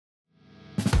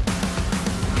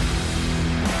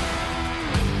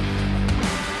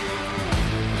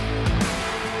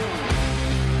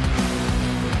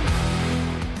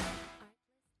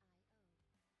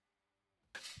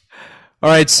All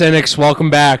right, Cynics, welcome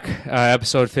back.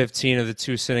 Episode 15 of the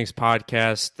Two Cynics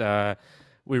podcast. I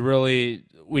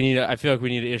feel like we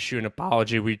need to issue an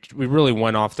apology. We really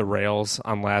went off the rails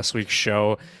on last week's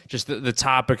show. Just the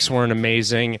topics weren't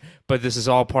amazing, but this is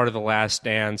all part of the Last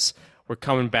Dance. We're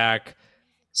coming back,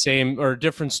 same or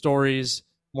different stories,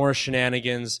 more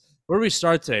shenanigans. Where do we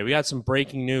start today? We got some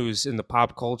breaking news in the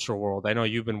pop culture world. I know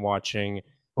you've been watching.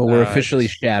 Well, we're Uh, officially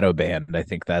shadow banned. I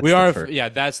think we that's the are, first. yeah,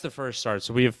 that's the first start.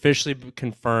 So we officially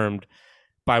confirmed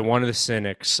by one of the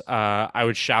cynics. I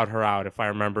would shout her out if I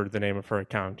remembered the name of her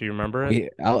account. Do you remember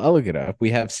it? I'll look it up.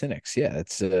 We have cynics. Yeah,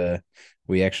 it's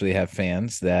we actually have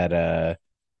fans that That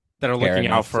are care looking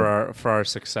out enough for to our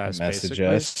success, message basically.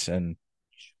 us. And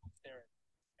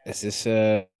is this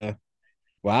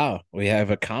wow? We have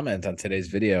a comment on today's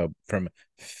video from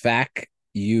FAKU2,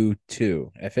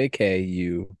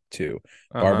 FAKU2. Uh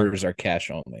huh. Barbers are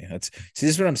cash only. That's see.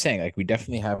 This is what I'm saying. Like we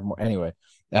definitely have more. Anyway,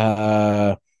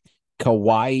 uh,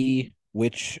 Kawaii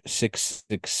Witch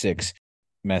 666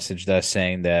 messaged us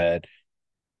saying that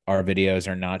our videos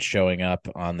are not showing up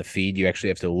on the feed. You actually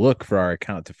have to look for our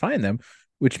account to find them,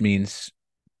 which means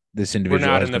this We're individual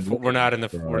not has in the been we're looking not in the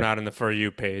for we're our, not in the for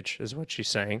you page, is what she's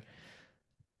saying.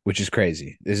 which is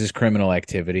crazy. This is criminal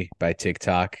activity by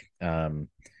TikTok.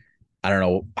 I don't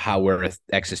know how we're an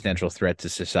existential threat to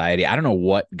society. I don't know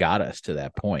what got us to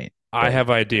that point, I but have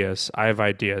ideas. I have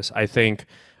ideas. I think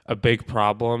a big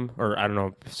problem, or I don't know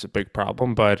if it's a big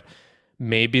problem, but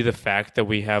maybe the fact that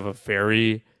we have a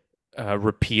very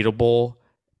repeatable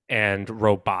and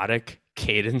robotic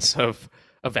cadence of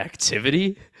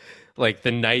activity, like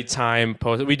the nighttime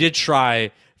post. We did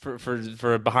try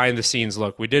for a behind the scenes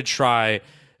look. We did try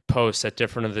posts at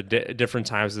different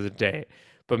times of the day,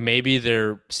 but maybe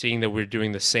they're seeing that we're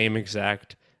doing the same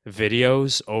exact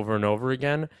videos over and over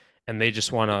again, and they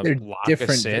just want they're to lock us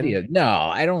different in. videos. No,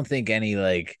 I don't think any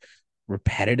like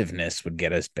repetitiveness would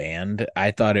get us banned.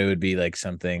 I thought it would be like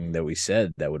something that we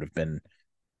said that would have been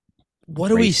What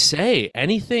do we racist. say?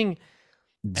 Anything,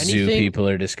 Zoo anything. people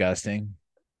are disgusting.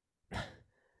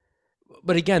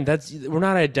 But again, that's we're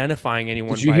not identifying Did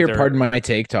anyone you by hear their. Pardon My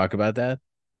Take talk about that?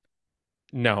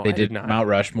 No, They I did did not. Mount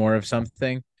Rushmore of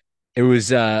something. It was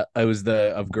the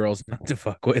of girls not to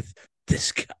fuck with.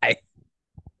 This guy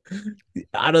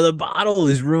out of the bottle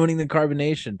is ruining the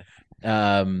carbonation.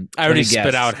 I Let already me spit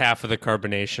guess. out half of the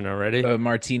carbonation already.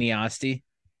 Martini Asti.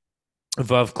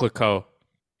 Veuve Clicquot.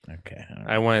 Okay. All I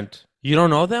right. went. You don't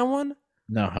know that one?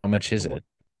 No, how much is it?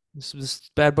 This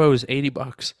bad boy was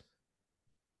 $80.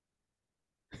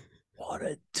 What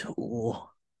a tool.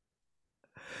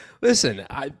 Listen,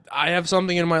 I have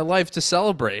something in my life to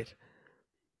celebrate,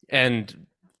 and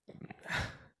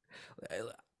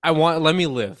I want. Let me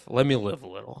live. Let me live a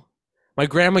little. My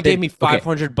grandma gave That me okay,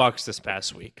 $500 this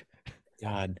past week.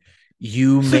 God,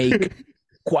 you make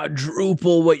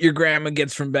quadruple what your grandma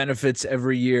gets from benefits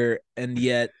every year, and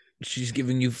yet she's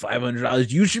giving you $500.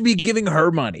 You should be giving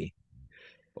her money.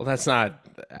 Well, that's not.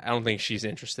 I don't think she's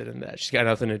interested in that. She's got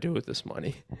nothing to do with this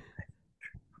money.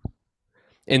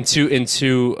 In two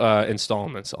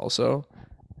installments, also.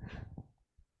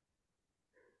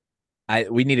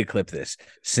 We need to clip this.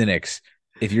 Cynics,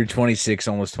 if you're 26,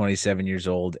 almost 27 years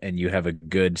old, and you have a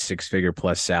good six-figure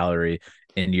plus salary,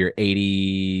 and your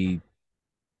 80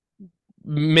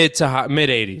 Mid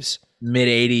 80s. mid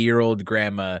 80-year-old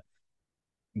grandma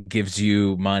gives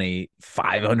you money,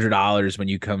 $500 when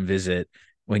you come visit,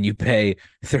 when you pay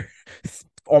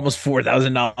almost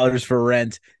 $4,000 for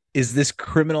rent. Is this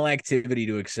criminal activity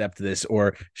to accept this,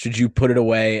 or should you put it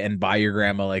away and buy your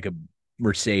grandma like a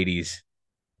Mercedes?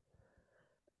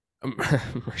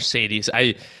 Mercedes.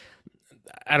 I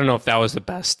don't know if that was the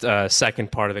best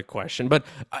second part of the question, but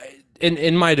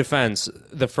in my defense,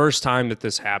 the first time that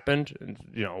this happened,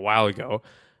 a while ago,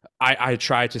 I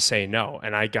tried to say no,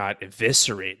 and I got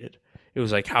eviscerated. It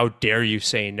was like, how dare you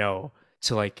say no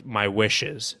to like my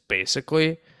wishes,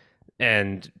 basically,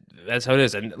 and that's how it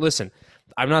is. And listen,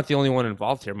 I'm not the only one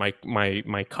involved here.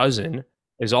 My cousin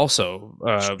is also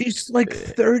She's like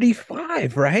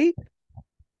 35, right?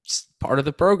 part of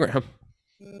the program.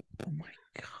 Oh my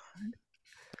God.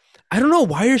 I don't know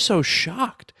why you're so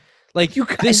shocked. Like You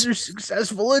guys this, are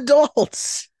successful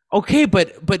adults. okay,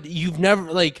 but you've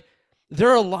never like there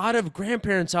are a lot of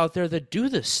grandparents out there that do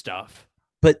this stuff.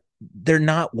 But they're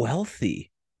not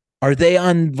wealthy. Are they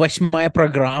on Vashmaya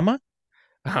Programa?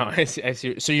 Oh, I see, I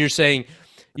see. So you're saying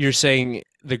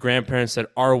the grandparents that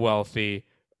are wealthy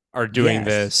are doing Yes.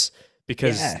 this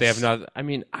because they have Yes. not. I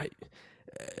mean,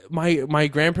 my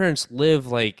grandparents live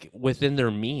like within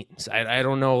their means. I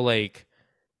don't know like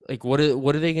what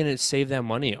are they going to save that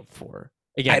money up for?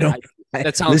 I Again, don't.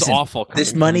 That sounds Listen, awful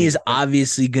this coming from money you. is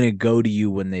obviously going to go to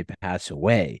you when they pass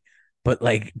away, but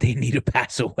like they need to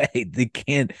pass away. They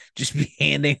can't just be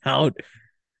handing out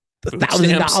a Food thousand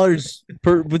stamps. dollars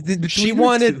per She between the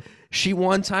wanted two. she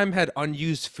one time had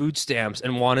unused food stamps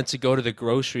and wanted to go to the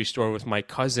grocery store with my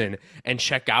cousin and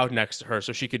check out next to her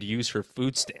so she could use her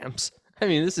food stamps. I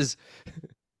mean, this is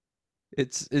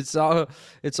it's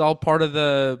all part of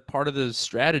the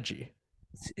strategy.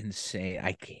 It's insane.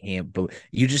 I can't believe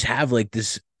you just have like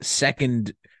this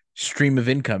second stream of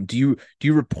income. Do you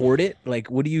report it? Like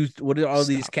what are all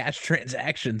these Stop. cash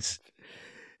transactions?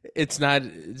 It's not Do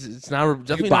you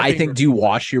definitely not buy being things? Do you reported.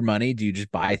 wash your money? Do you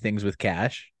just buy things with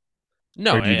cash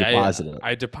No, or do you I deposit I, it?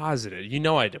 I deposited. You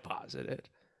know I deposited.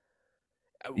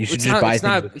 You should It's just not buy it's things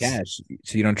not with it's cash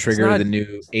so you don't it's trigger not the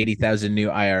new 80,000 new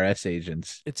IRS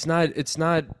agents. it's not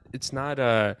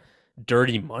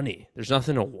dirty money. There's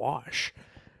nothing to wash.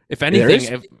 If There anything, is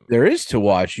if there is to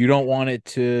watch. You don't want it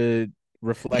to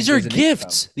these reflect are as an income.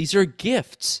 gifts. These are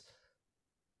gifts.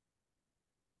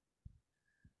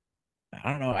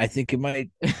 I don't know. I think it might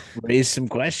raise some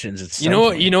questions at You some know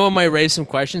what? You point. know what might raise some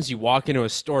questions? You walk into a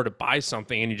store to buy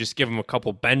something and you just give them a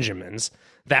couple Benjamins.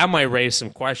 That might raise some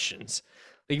questions.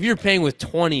 Like if you're paying with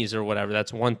 20s or whatever,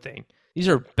 that's one thing. These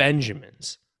are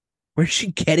Benjamins. Where's she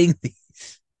getting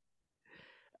these?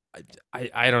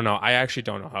 I don't know. I actually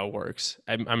don't know how it works.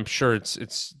 I'm sure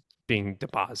it's being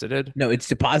deposited No, it's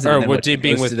deposited. or And then what? what It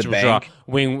being goes to the withdrawn. bank.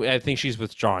 I think she's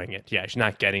withdrawing it. Yeah, she's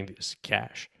not getting this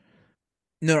cash.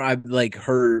 No, I like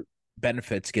her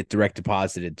benefits get direct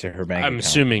deposited to her bank I'm account.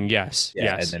 assuming yes,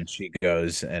 Yeah, and yes. then she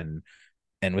goes and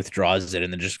withdraws it,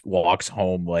 and then just walks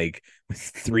home like with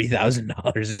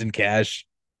 $3,000 in cash.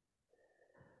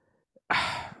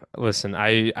 Listen,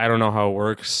 I don't know how it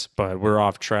works, but we're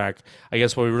off track. I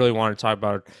guess what we really want to talk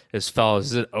about is, fellas,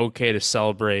 is it okay to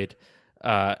celebrate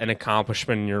an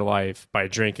accomplishment in your life by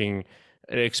drinking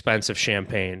expensive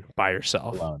champagne by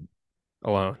yourself Alone.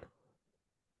 alone?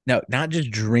 No, not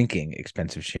just drinking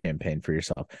expensive champagne for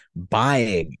yourself,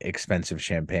 buying expensive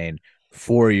champagne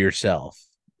for yourself.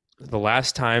 The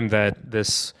last time that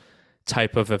this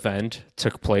type of event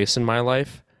took place in my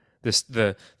life,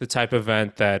 the type of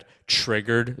event that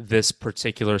triggered this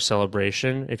particular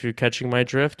celebration, if you're catching my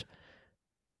drift,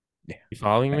 Yeah, you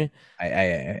following me?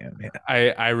 yeah.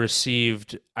 I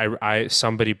received I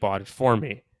somebody bought it for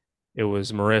me. It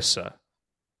was Marissa.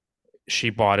 She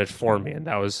bought it for me, and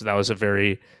that was a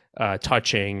very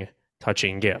touching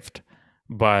gift.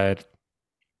 But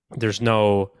there's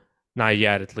no not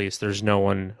yet at least there's no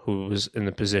one who was in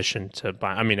the position to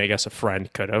buy. I mean, I guess a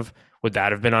friend could have. Would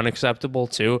that have been unacceptable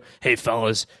too? Hey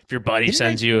fellas, if your buddy Didn't I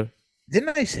sends you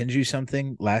didn't I send you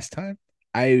something last time?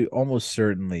 I almost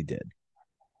certainly did.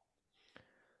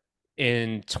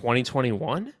 in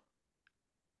 2021, how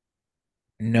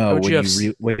No, would you when have?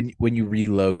 you when you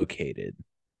relocated,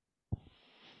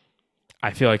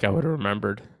 I feel like I would have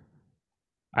remembered.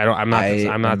 I don't. I I'm not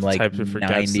am the like type who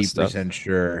forgets this stuff. 90%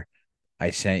 sure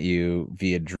I sent you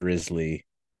via Drizzly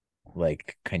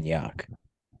like cognac.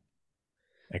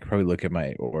 I could probably look at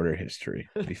my order history.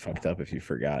 It'd be fucked up if you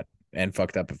forgot, and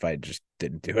fucked up if I just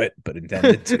didn't do it, but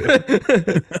intended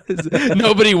to.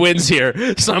 Nobody wins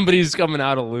here. Somebody's coming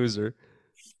out a loser.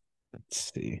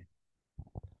 Let's see.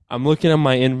 I'm looking at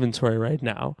my inventory right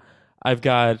now. I've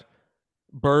got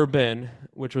bourbon,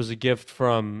 which was a gift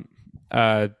from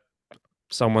uh,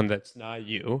 someone that's not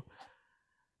you.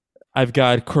 I've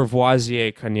got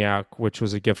Courvoisier cognac, which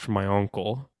was a gift from my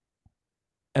uncle.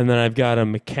 And then I've got a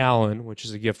Macallan, which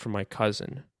is a gift from my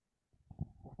cousin.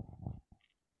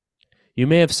 You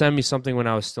may have sent me something when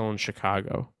I was still in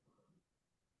Chicago.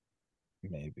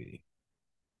 Maybe.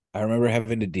 I remember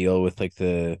having to deal with like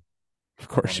the Of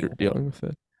course, you were dealing with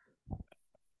it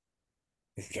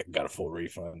got a full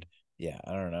refund. Yeah,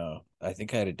 I don't know. I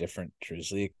think I had a different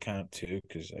Drizzly account too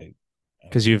because I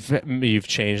because you've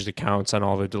changed accounts on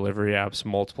all the delivery apps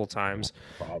multiple times,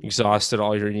 probably exhausted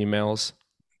all your emails.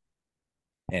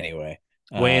 anyway.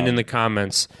 Weigh in the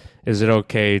comments. Is it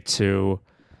okay to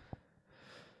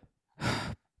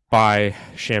buy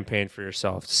champagne for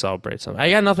yourself to celebrate something? I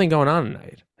got nothing going on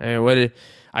tonight.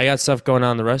 I got stuff going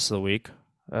on the rest of the week.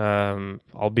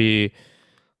 I'll be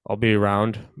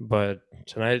around, but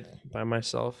tonight by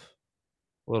myself,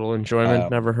 a little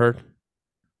enjoyment never hurt.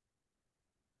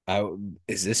 I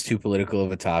is this too political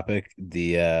of a topic?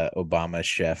 The Obama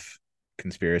chef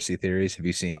conspiracy theories. Have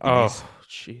you seen these? Oh,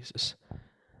 Jesus.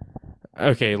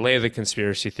 Okay, lay the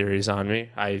conspiracy theories on me.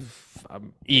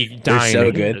 I'm They're dying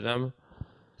so to hear good. them.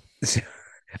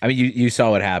 I mean, you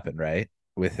saw what happened, right?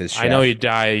 With his I know chef.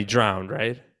 he drowned,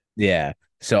 right? Yeah.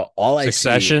 So all I see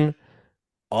Succession.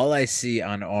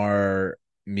 on our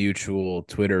mutual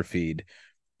Twitter feed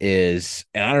is,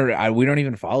 and we don't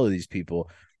even follow these people,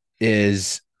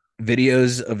 is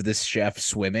videos of this chef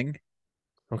swimming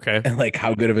Okay. and like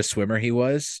how good of a swimmer he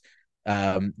was.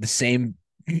 The same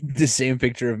the same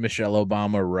picture of Michelle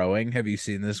Obama rowing. Have you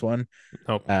seen this one?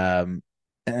 Nope. Um,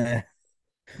 eh,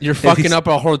 You're have you fucking up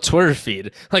our whole Twitter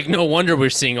feed. Like, no wonder we're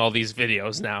seeing all these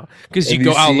videos now because you have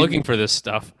you go out seen? looking for this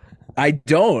stuff. I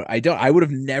would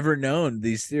have never known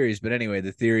these theories. But anyway,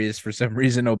 the theory is for some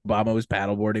reason Obama was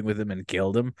paddleboarding with him and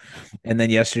killed him. And then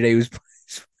yesterday he was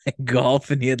playing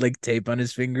golf and he had like tape on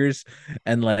his fingers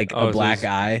and like a Oh, black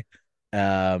eye.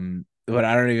 But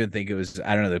I don't even think it was,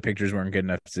 I don't know, the pictures weren't good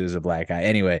enough to say it was a black eye.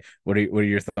 Anyway, what are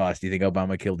your thoughts? Do you think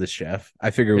Obama killed his chef?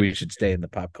 I figure we should stay in the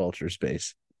pop culture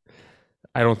space.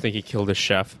 I don't think he killed his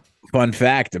chef. Fun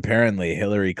fact, apparently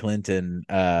Hillary Clinton,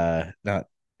 not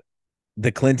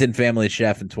the Clinton family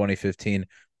chef in 2015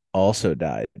 also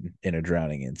died in a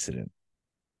drowning incident.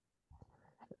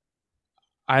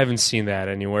 I haven't seen that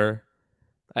anywhere.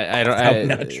 I don't.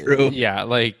 How not true. Yeah,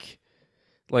 like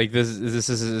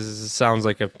this sounds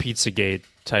like a Pizzagate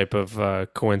type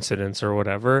of coincidence or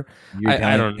whatever. You're I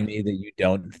telling don't. me that you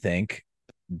don't think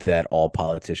that all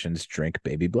politicians drink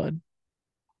baby blood?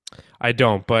 I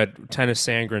don't. But Tennis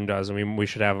Sangren does, and we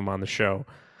should have him on the show.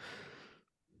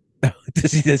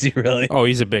 Does he really? Oh,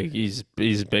 he's a big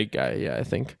guy. Yeah, I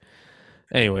think.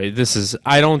 Anyway, this is.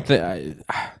 I don't think.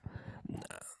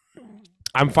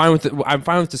 I'm fine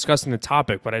with discussing the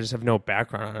topic, but I just have no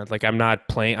background on it. Like I'm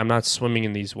not swimming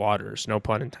in these waters, no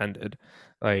pun intended.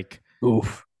 Like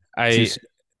Oof. I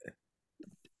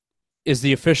is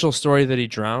the official story that he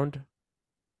drowned?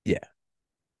 Yeah.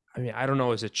 I mean, I don't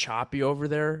know. Is it choppy over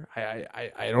there?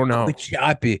 I don't know. Like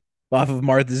choppy off of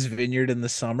Martha's Vineyard in the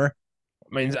summer.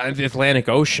 I mean, the Atlantic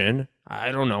Ocean.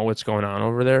 I don't know what's going on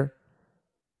over there.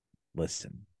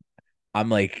 Listen, I'm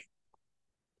like,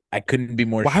 I couldn't be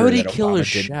more Why sure would he that kill his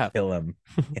Obama didn't chef? kill him.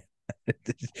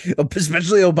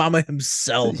 Especially Obama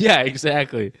himself. Yeah,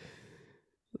 exactly.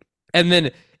 And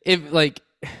then if like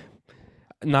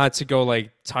not to go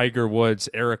like Tiger Woods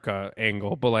Erica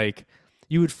angle, but like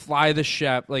you would fly the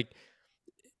chef like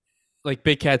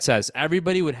Big Cat says,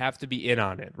 everybody would have to be in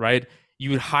on it, right?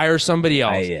 You would hire somebody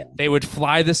else. They would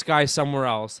fly this guy somewhere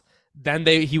else. Then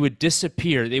he would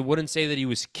disappear. They wouldn't say that he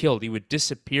was killed. He would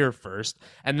disappear first,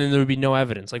 and then there would be no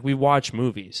evidence. Like we watch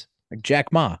movies. Like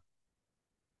Jack Ma.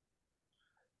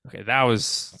 Okay, that was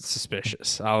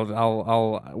suspicious.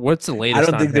 I'll. What's the latest?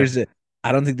 I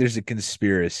don't think there's a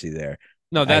conspiracy there.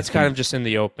 No, that's kind of just in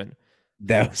the open.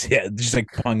 That was just like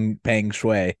Peng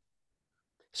Shui.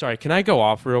 Sorry, can I go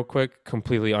off real quick?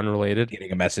 Completely unrelated.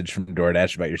 Getting a message from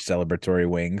DoorDash about your celebratory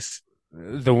wings.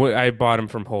 I bought them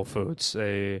from Whole Foods.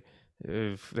 They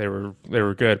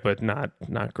were good, but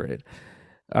not great.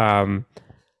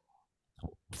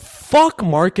 Fuck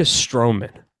Marcus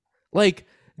Stroman. Like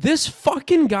this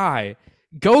fucking guy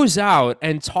goes out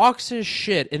and talks his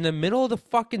shit in the middle of the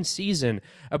fucking season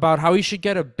about how he should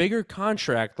get a bigger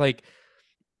contract. Like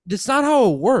that's not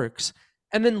how it works.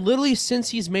 And then literally since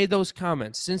he's made those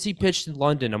comments, since he pitched in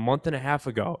London a month and a half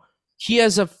ago, he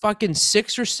has a fucking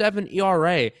 6 or 7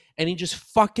 ERA and he just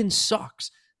fucking sucks.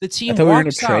 The team I thought we were going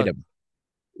walks to trade out. him.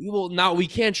 Well, now we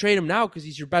can't trade him now because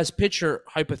he's your best pitcher,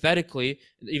 hypothetically,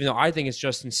 even though I think it's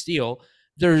Justin Steele.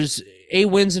 There's 8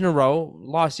 wins in a row,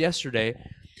 lost yesterday.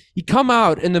 You come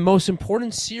out in the most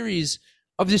important series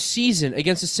of the season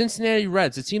against the Cincinnati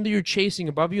Reds, a team that you're chasing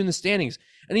above you in the standings,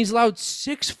 and he's allowed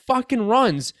 6 fucking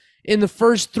runs in the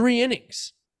first 3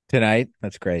 innings. Tonight?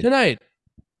 That's great. Tonight.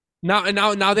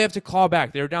 Now they have to claw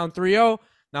back. They were down 3-0.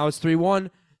 Now it's 3-1,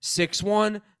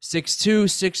 6-1, 6-2,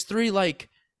 6-3. Like,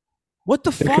 what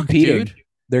the fuck, dude?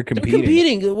 They're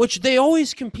competing, which they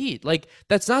always compete. Like,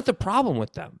 that's not the problem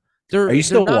with them. Are you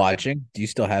still watching? Do you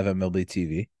still have MLB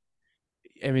TV?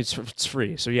 I mean, it's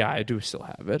free. So, yeah, I do still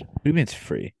have it. What do you mean it's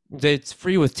free? It's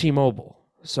free with T-Mobile.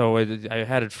 So, I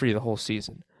had it free the whole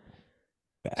season.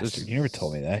 Bastard. You never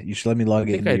told me that. You should let me log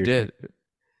in. I think I did.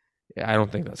 Yeah, I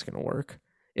don't think that's going to work.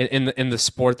 In the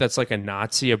sport that's like a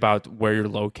Nazi about where you're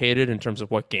located in terms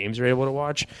of what games you're able to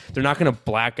watch, they're not going to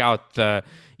black out the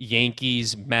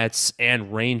Yankees, Mets,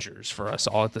 and Rangers for us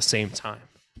all at the same time.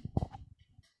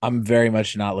 I'm very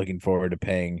much not looking forward to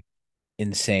paying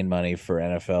insane money for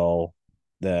NFL.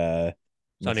 The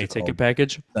Sunday ticket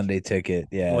package. Sunday ticket,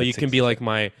 yeah. Well, you can be like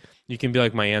my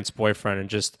aunt's boyfriend and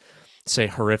just say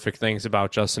horrific things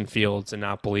about Justin Fields and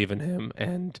not believe in him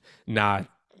and not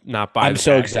buy. I'm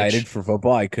so excited for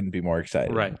football. I couldn't be more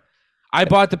excited. Right. I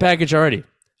bought the package already.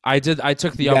 I did. I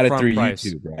took the upfront price.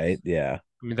 YouTube, right? Yeah.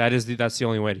 I mean, that's the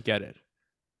only way to get it.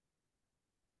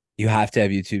 You have to have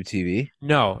YouTube TV?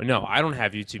 No, I don't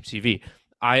have YouTube TV.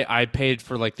 I paid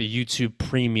for like the YouTube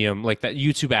Premium, like that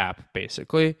YouTube app,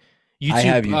 basically. I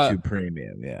have YouTube, YouTube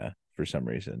Premium, yeah, for some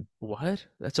reason. what?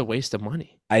 That's a waste of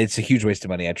money. It's a huge waste of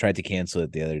money. I tried to cancel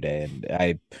it the other day, and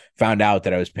I found out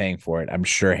that I was paying for it. I'm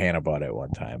sure Hannah bought it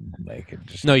one time. Like, it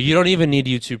just No, you don't even need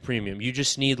YouTube Premium. You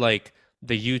just need like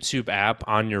the YouTube app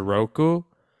on your Roku,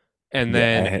 and yeah,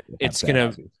 then I have that.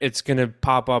 Obviously. it's gonna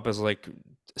pop up as like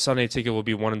Sunday Ticket will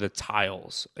be one of the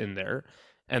tiles in there,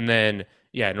 and then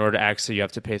yeah, in order to access it, you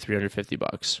have to pay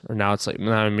 $350, or now it's like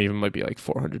now it even might be like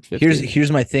 450. Here's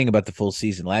my thing about the full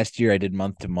season. Last year I did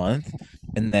month to month,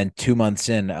 and then 2 months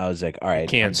in, I was like, all right, I'm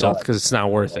done. Canceled because it's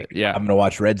not worth it. Like, Yeah, I'm gonna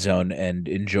watch Red Zone and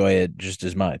enjoy it just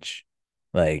as much.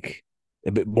 Like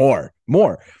a bit more.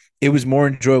 It was more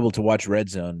enjoyable to watch Red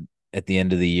Zone at the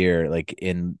end of the year, like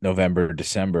in November,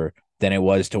 December, than it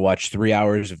was to watch 3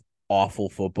 hours of awful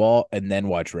football and then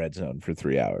watch Red Zone for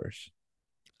 3 hours.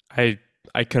 I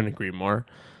I couldn't agree more.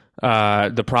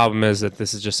 The problem is that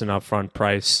this is just an upfront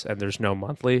price, and there's no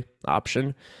monthly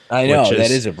option, I which know that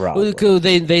is is a problem.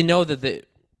 they know that they.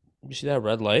 You see that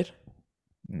red light?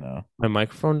 No. My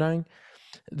microphone dying.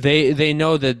 They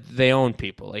know that they own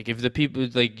people. Like if the people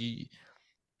like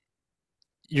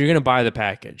you're gonna buy the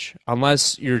package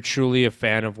unless you're truly a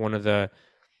fan of one of the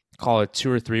call it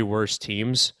two or three worst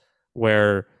teams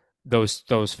where those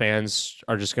fans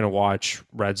are just gonna watch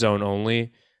red zone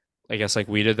only. I guess like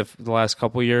we did the last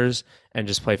couple years and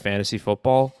just play fantasy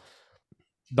football.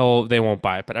 They won't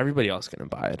buy it, but everybody else is gonna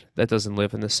buy it. That doesn't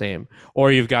live in the same.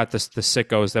 Or you've got the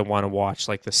sickos that want to watch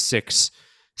like the six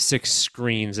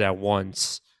screens at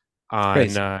once It's on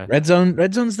crazy.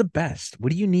 Red Zone's the best.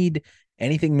 What do you need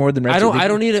anything more than Red Zone? They I do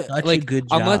don't need it such a like good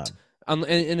unless job.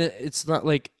 and it's not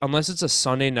like unless it's a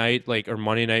Sunday night like or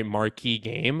Monday night marquee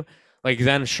game, like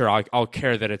then sure I'll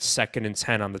care that it's 2nd and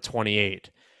 10 on the 28.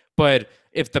 But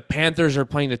if the Panthers are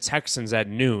playing the Texans at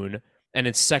noon and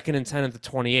it's 2nd and 10 at the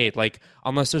 28, like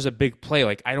unless there's a big play,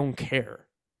 like I don't care,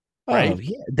 Oh right?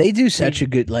 yeah, they do such We a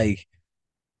good like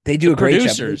they do the a great job.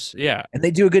 producers, yeah. And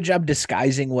they do a good job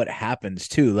disguising what happens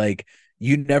too. Like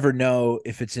you never know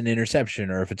if it's an interception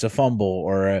or if it's a fumble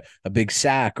or a big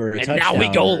sack or a And now we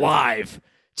touchdown go or live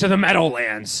to the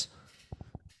Meadowlands.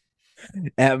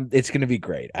 it's going to be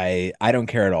great. I don't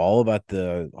care at all about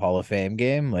the Hall of Fame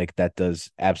game. Like that does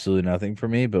absolutely nothing for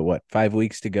me, but what, 5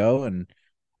 weeks to go and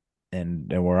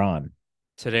we're on.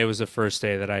 Today was the first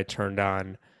day that I turned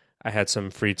on. I had some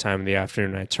free time in the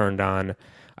afternoon. I turned on.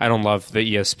 I don't love the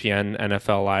ESPN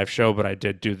NFL live show, but I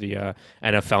did do the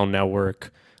NFL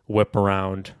Network whip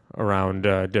around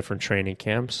different training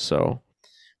camps. So,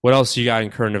 what else you got in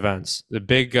current events? The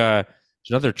big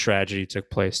another tragedy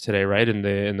took place today, right in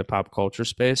the pop culture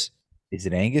space. Is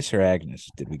it Angus or Agnes?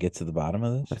 Did we get to the bottom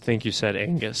of I this? think you said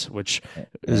Angus, which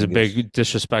is a Angus. big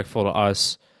disrespectful to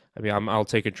us. I mean, I'll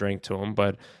take a drink to him,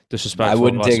 but I disrespectful of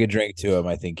wouldn't us. take a drink to him.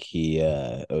 I think he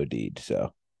OD'd,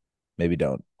 so maybe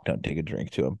don't take a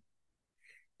drink to him.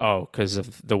 Oh, because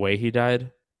of the way he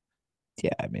died. Yeah,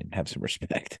 I mean, have some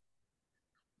respect.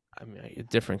 I mean, a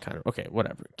different kind of. Okay,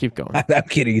 whatever. Keep going. I'm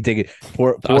kidding. You take it.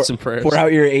 Pour pour Thoughts and pour prayers.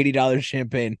 out your $80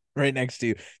 champagne right next to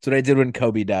you. That's what I did when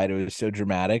Kobe died. It was so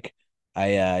dramatic.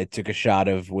 I took a shot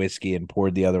of whiskey and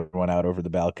poured the other one out over the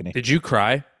balcony. Did you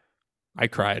cry? I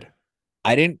cried.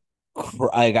 I didn't cry.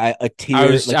 I a tear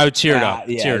like I teared up,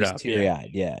 yeah, I teared was up. Yeah. teary eyed.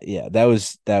 Yeah, yeah. That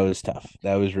was tough.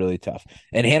 That was really tough.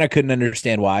 And Hannah couldn't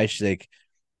understand why. She's like,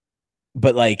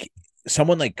 but like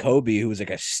someone like Kobe, who was like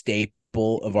a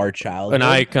staple of our An childhood.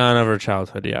 icon of her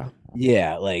childhood. Yeah.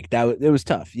 Yeah, like it was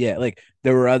tough. Yeah, like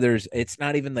there were others. It's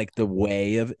not even like the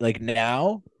way of like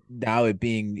now it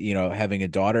being, having a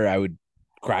daughter, I would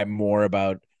cry more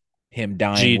about him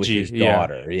dying with Gigi. his Yeah.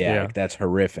 daughter. Yeah, Yeah. like that's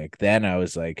horrific. Then I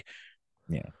was like,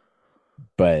 yeah,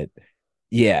 but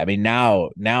yeah, I mean now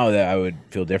that I would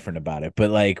feel different about it. But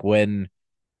like when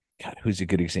God, who's a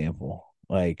good example?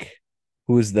 Like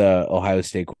who was the Ohio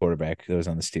State quarterback that was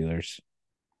on the Steelers?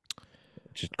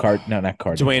 Just no, not Dwayne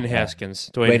Cardinal. Haskins.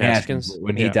 Dwayne Dwayne Haskins. Haskins.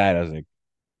 When he Yeah. died, I was like,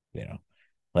 you know,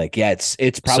 like yeah,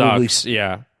 it's probably Sucks.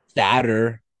 Yeah.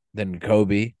 sadder than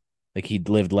Kobe. Like he'd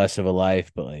lived less of a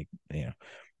life, but like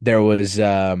there was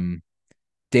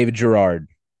David Gerard.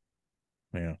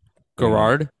 You know,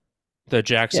 Garrard, the yeah,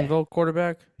 Jacksonville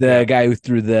quarterback. the Yeah. guy who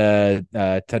threw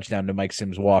the touchdown to Mike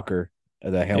Sims Walker,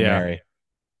 the Hail Yeah. Mary.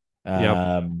 Yep.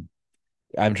 Um,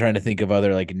 I'm trying to think of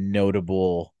other like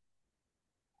notable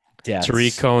Tariq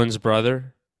deaths. Cohen's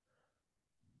brother.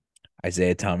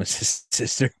 Isaiah Thomas's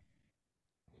sister.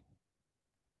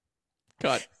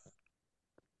 God.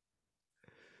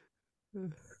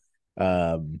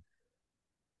 Um,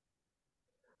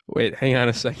 Wait, hang on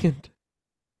a second.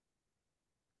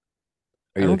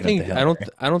 Are you looking up the Hail Mary?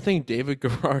 I don't think David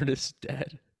Garrard is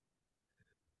dead.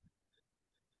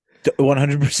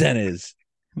 100% is.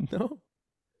 No,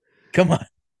 Come on.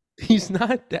 he's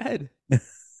not dead. Am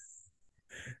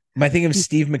I thinking of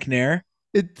Steve McNair?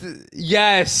 It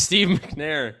yes, Steve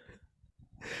McNair.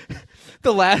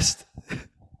 The last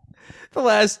the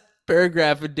last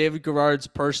paragraph in David Garrard's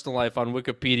personal life on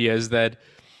Wikipedia is that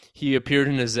he appeared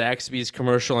in a Zaxby's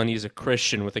commercial and he's a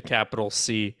Christian with a capital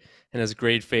C and has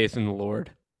great faith in the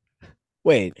Lord.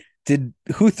 Wait,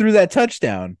 who threw that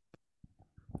touchdown?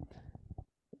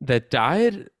 That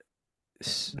died?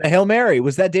 The Hail Mary.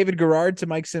 Was that David Garrard to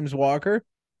Mike Sims Walker?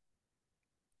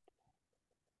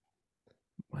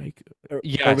 Mike. Or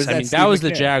Yes, was I that mean that Steve was the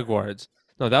McNair? Jaguars.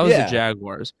 No, that was the Yeah.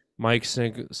 Jaguars. Mike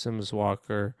Sims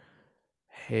Walker,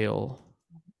 Hail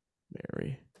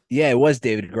Mary. Yeah, it was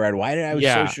David Garrard. Why did I was so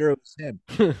Yeah. sure it was him?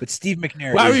 But Steve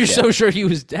McNair Why were is you dead. so sure he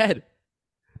was dead?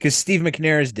 Because Steve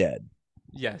McNair is dead.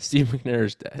 Yeah, Steve McNair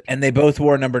is dead. And they both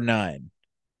wore number 9.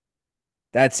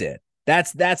 That's it.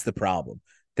 That's the problem.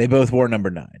 They both wore number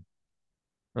 9.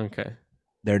 Okay.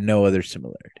 There are no other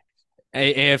similarity.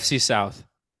 AFC South.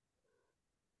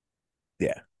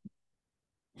 Yeah.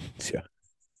 Yeah.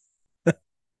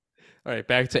 All right,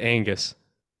 back to Angus.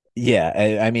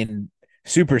 Yeah. I mean,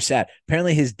 super sad.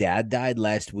 Apparently his dad died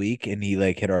last week and he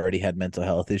like had already had mental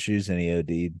health issues and he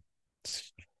OD'd.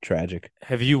 It's tragic.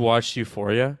 Have you watched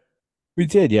Euphoria? We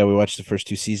did. Yeah, we watched the first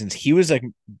 2 seasons. He was like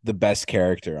the best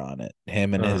character on it.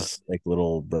 Him and his like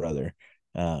little brother.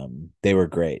 They were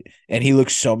great. And he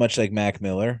looks so much like Mac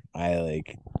Miller. I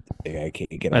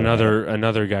can't get over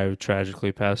Another guy who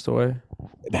tragically passed away.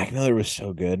 that. Mac Miller was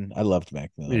so good. I loved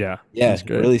Mac Miller. Yeah, Yeah, he's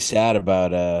great. really sad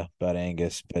about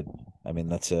Angus, but I mean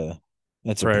that's a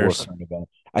poor Prayers. current event.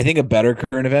 I think a better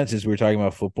current event, since we were talking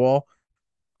about football,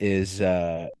 is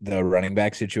the running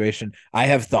back situation. I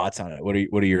have thoughts on it. What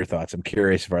are your thoughts? I'm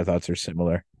curious if our thoughts are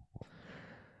similar.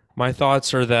 My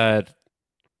thoughts are that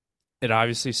it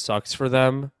obviously sucks for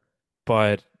them,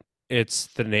 but it's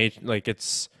the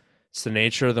it's the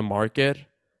nature of the market,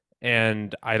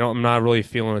 and I'm not really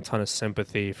feeling a ton of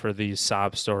sympathy for these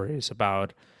sob stories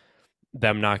about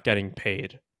them not getting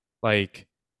paid. Like,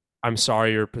 I'm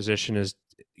sorry your position is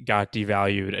got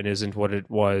devalued and isn't what it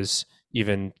was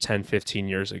even 10, 15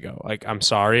 years ago. Like, I'm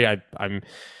sorry.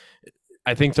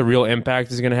 I think the real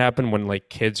impact is going to happen when like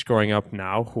kids growing up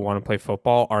now who want to play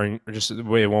football aren't just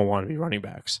they won't want to be running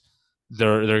backs.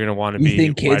 They're going to want to You be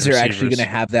think wide kids are actually going receivers.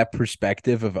 to have that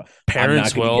perspective of I'm not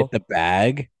Parents going to get will. the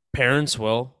bag? Parents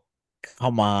will.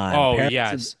 Come on, Oh parents of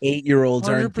yes, 8-year-olds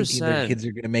aren't thinking their 100%. kids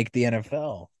are going to make the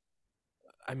NFL.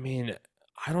 I mean,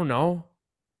 I don't know.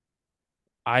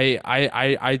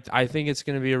 I think it's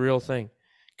going to be a real thing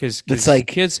because It's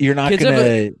like you're not kids going have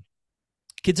to.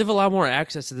 kids have a lot more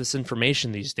access to this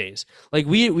information these days. Like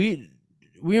we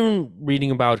were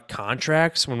reading about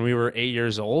contracts when we were 8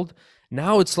 years old.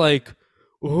 Now it's like,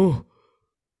 oh,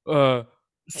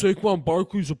 Saquon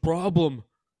Barkley's a problem.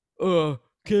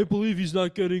 Can't believe he's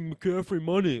not getting McCaffrey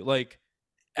money. Like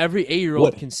every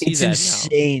 8-year-old What? can see It's that now.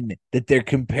 insane that they're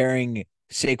comparing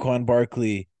Saquon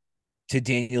Barkley to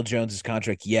Daniel Jones's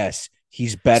contract. Yes,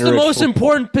 he's It's better the at most football.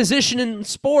 important position in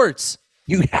sports.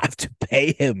 You have to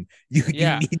pay him. You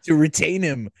Yeah. need to retain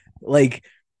him. Like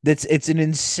it's an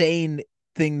insane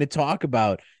thing to talk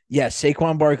about. Yes,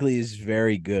 Saquon Barkley is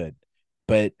very good,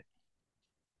 but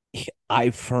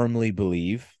I firmly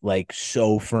believe, like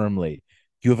so firmly,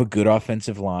 you have a good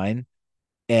offensive line,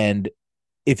 and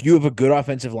if you have a good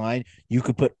offensive line, you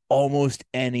could put almost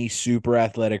any super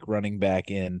athletic running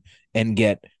back in and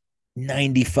get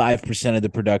 95% of the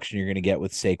production you're going to get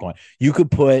with Saquon. You could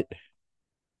put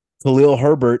Khalil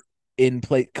Herbert in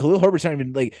play. Khalil Herbert's not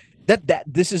even like that.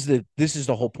 This is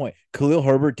the whole point. Khalil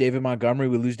Herbert, David Montgomery.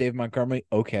 We lose David Montgomery.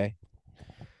 Okay,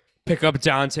 Pick up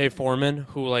Dante Foreman,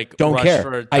 who like don't rushed care.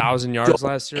 for I 1,000 yards don't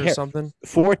last year or care. something.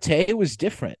 Forte was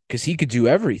different because he could do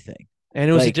everything. And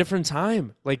it was a Like- different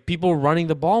time. Like people were running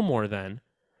the ball more then.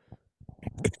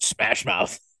 Smash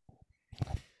mouth.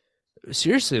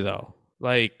 Seriously though,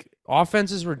 like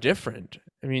offenses were different.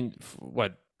 I mean,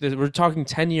 what we're talking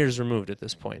 10 years removed at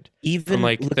this point. Even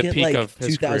like, look the at peak like of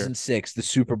his career. 2006, the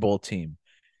Super Bowl team.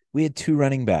 We had 2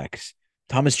 running backs.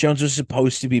 Thomas Jones was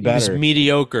supposed to be He was better.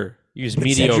 mediocre. He was But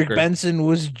mediocre. Cedric Benson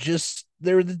was just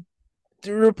they're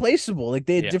replaceable. Like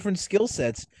they had Yeah. different skill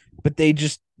sets, but they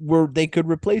could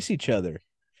replace each other.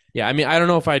 Yeah, I mean, I don't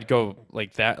know if I'd go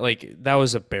like that. Like that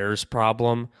was a Bears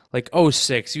problem. Like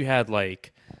 06, you had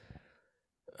like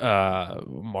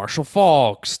Marshall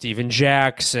Faulk, Steven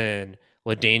Jackson,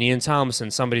 LaDainian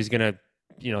Thompson. Somebody's gonna,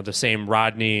 the same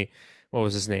Rodney. What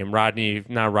was his name? Rodney,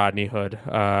 not Rodney Hood.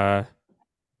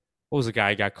 what was the guy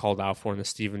I got called out for in the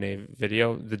Stephen A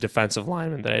video? The defensive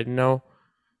lineman that I didn't know.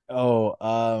 Oh,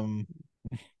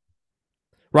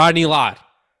 Rodney Lott.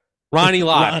 Ronnie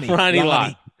Lott. Ronnie, Ronnie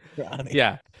Lott. Ronnie, Ronnie.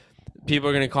 Yeah. People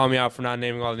are gonna call me out for not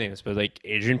naming all the names, but like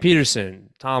Adrian Peterson,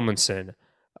 Tomlinson,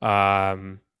 I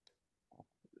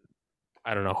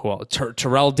don't know who else.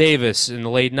 Terrell Davis in the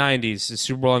late '90s, the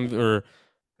Super Bowl, or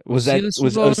Was he that the Super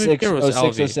was Bowl oh MVP six or was oh it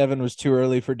six oh LV? seven was too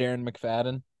early for Darren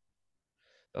McFadden?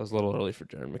 That was a little early for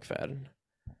Darren McFadden.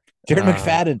 Darren Uh,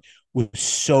 McFadden was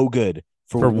so good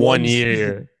for for one one season,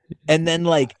 year. and then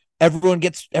like everyone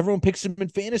picks him in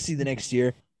fantasy the next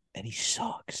year, and he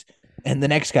sucks. And the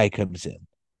next guy comes in.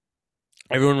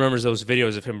 Everyone remembers those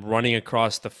videos of him running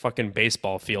across the fucking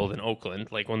baseball field in Oakland,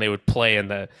 like when they would play and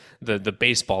the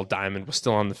baseball diamond was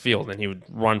still on the field and he would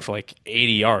run for like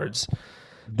 80 yards.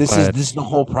 But This is the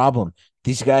whole problem.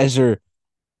 These guys are.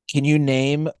 Can you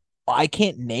name? I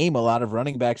can't name a lot of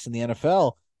running backs in the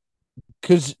NFL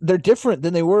because they're different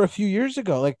than they were a few years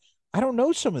ago. Like I don't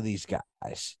know some of these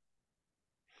guys.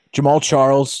 Jamal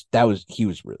Charles, he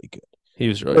was really good. he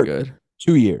was really For good.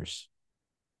 2 years,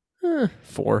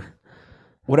 Four.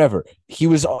 whatever. He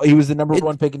was the number It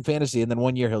one pick in fantasy, and then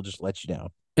one year he'll just let you down.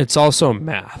 it's also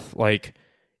math. Like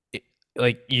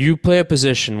you play a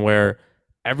position where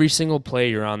every single play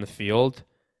you're on the field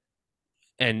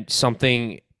and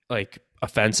something like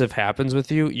offensive happens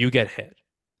with you, you get hit.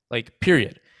 Like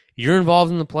period. You're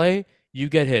involved in the play, you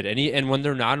get hit. And when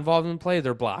they're not involved in the play,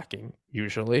 they're blocking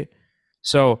usually.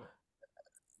 So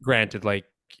granted, like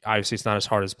obviously it's not as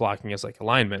hard as blocking as like a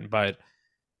lineman, but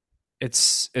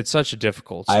it's such a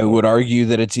difficult I sport. would argue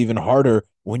that it's even harder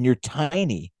when you're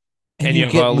tiny and And you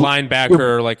you have a get linebacker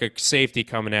you're, or like a safety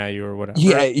coming at you or yeah, whatever.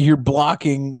 you're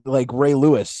blocking like Ray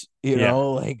Lewis, Yeah.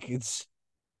 like it's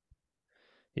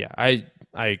Yeah, I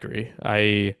agree.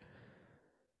 I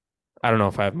don't know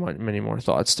if I have many more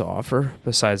thoughts to offer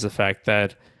besides the fact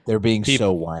that they're being people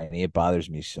so whiny. It bothers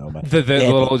me so much. the And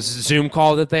little Zoom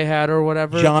call that they had or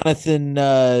whatever, Jonathan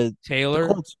the Taylor,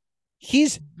 Colts,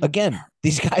 he's again,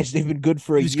 these guys they've been good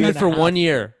for a he was year good and a for half. 1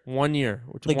 year,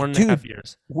 Like, one and a half dude,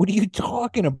 years. what are you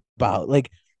talking about?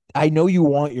 Like, I know you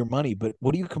want your money, but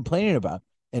what are you complaining about?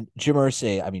 And Jim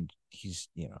Irsay, I mean,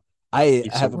 I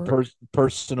Piece of have a work.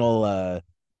 personal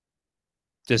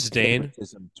Disdain.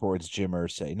 favoritism towards Jim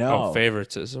Irsay. Oh, No,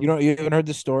 favoritism. you haven't heard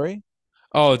the story,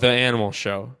 Oh, the animal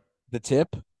show. the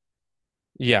tip.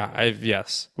 Yeah, I've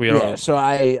yes. We Yeah, don't so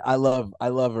I love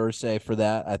Irsay for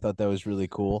that. I thought that was really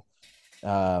cool.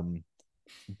 Um,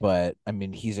 but I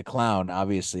mean, he's a clown,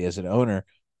 obviously, as an owner.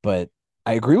 But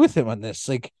I agree with him on this.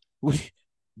 Like,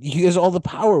 he has all the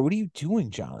power. What are you doing,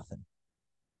 Jonathan?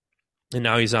 and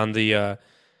now he's on the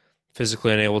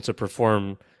physically unable to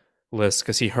perform list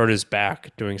because he hurt his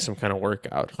back doing some kind of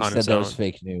workout He on said his that was own.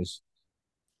 fake news.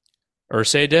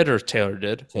 Ursay did or Taylor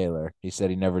did? Taylor. He said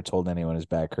he never told anyone his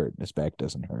back hurt, and his back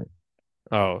doesn't hurt.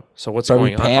 Oh, so what's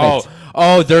Probably going on?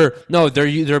 Oh, panicked. oh, they're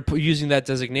using that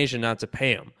designation not to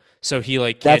pay him, so he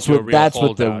like can't do a real That's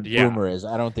what the holdout. Yeah, rumor is.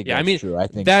 I don't think yeah. I that's mean, true. I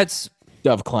think that's.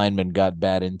 Dov Kleinman got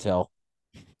bad intel.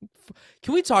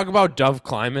 Can we talk about Dove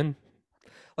Kleiman?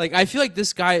 Like, I feel like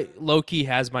this guy low key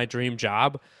has my dream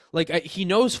job. Like, he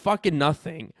knows fucking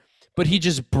nothing, but he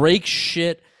just breaks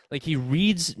shit. Like, he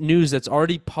reads news that's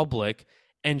already public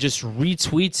and just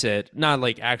retweets it. Not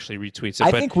like actually retweets it,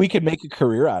 I but think we could make a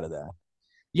career out of that.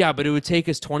 yeah, but it would take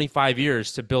us 25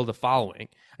 years to build a following.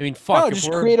 I mean, No, fuck. If just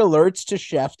we're create alerts to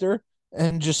Schefter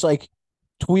and just like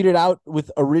tweet it out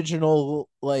with original,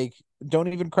 like,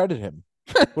 don't even credit him.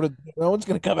 No one's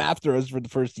gonna come after us for the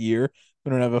first year.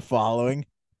 We don't have a following.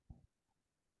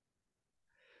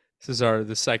 this is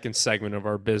the second segment of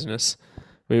our business.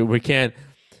 We can't.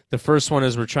 The first one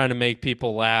is we're trying to make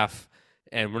people laugh,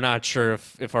 and we're not sure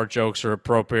if our jokes are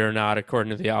appropriate or not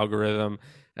according to the algorithm.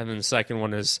 And then the second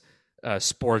one is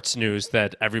sports news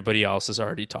that everybody else is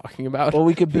already talking about. Well,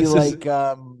 we could be This is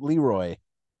like Leroy.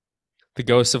 the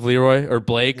ghost of Leroy or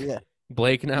Blake. Yeah,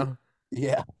 Blake now.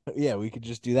 yeah, yeah. We could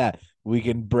just do that. We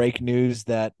can break news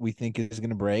that we think is going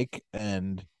to break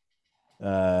and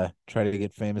try to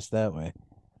get famous that way.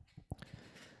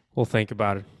 We'll think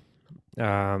about it.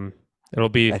 It'll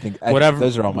be I think whatever.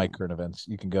 those are all my current events.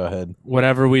 You can go ahead.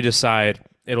 Whatever we decide,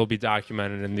 it'll be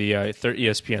documented in the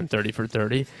ESPN 30 for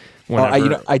 30. Oh,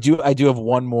 Whenever. I do have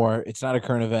one more. It's not a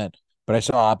current event, but I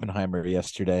saw Oppenheimer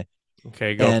yesterday,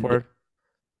 Okay, go and for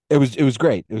it. it was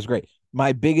great. It was great.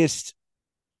 My biggest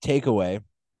takeaway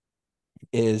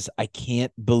is I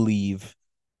can't believe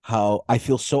how I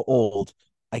feel so old.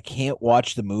 I can't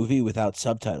watch the movie without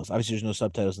subtitles. Obviously, there's no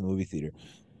subtitles in the movie theater.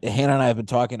 Hannah and I have been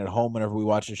talking at home whenever we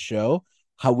watch a show,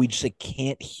 how we just like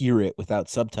can't hear it without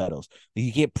subtitles. Like,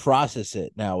 you can't process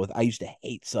it now. With I used to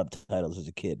hate subtitles as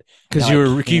a kid. Because Now I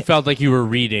you can't. felt like you were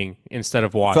reading instead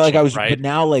of I felt like I watching, was, but right?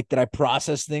 now like that I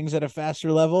process things at a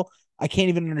faster level. I can't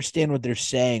even understand what they're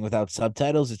saying without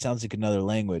subtitles. It sounds like another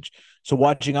language. So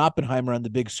watching Oppenheimer on the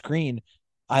big screen,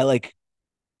 I like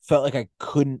felt like I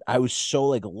couldn't. I was so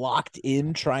like locked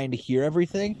in trying to hear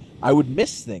everything. I would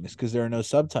miss things because there are no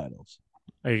subtitles.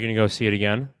 Are you gonna go see it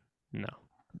again? No.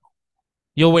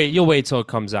 You'll wait. You'll wait till it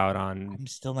comes out on. I'm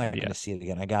still not going Yeah. to see it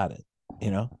again. I got it.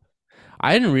 You know.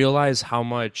 I didn't realize how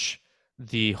much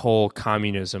the whole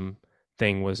communism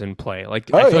thing was in play.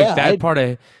 Like I Oh feel like yeah,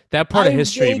 that part of I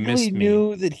history vaguely missed me.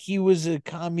 knew that he was a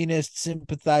communist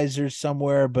sympathizer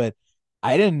somewhere, but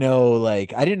I didn't know I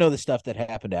didn't know the stuff that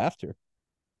happened after.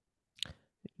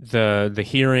 The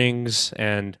hearings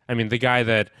and I mean the guy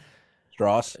that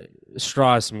Strauss.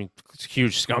 Strauss, I mean,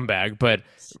 huge scumbag, but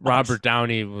Strauss. Robert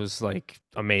Downey was like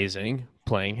amazing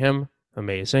playing him.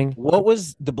 Amazing. What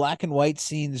was the black and white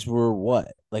scenes were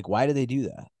what? Like why did they do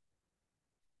that?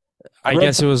 I I read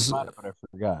guess it something was, about it, but I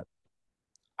forgot.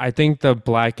 I think the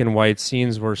black and white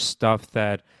scenes were stuff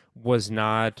that was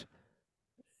not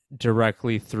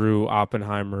directly through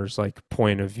Oppenheimer's like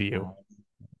point of view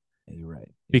Yeah, you're right. You're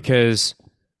right. because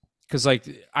like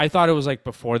I thought it was like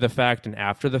before the fact and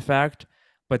after the fact,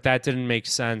 but that didn't make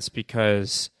sense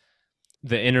because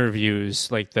the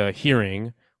interviews, like the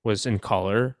hearing was in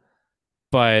color,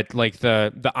 but like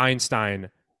the Einstein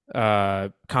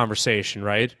conversation,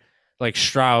 right? Like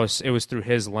Strauss, it was through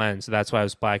his lens. So that's why it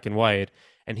was black and white,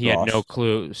 and he had no Strauss.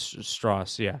 clue.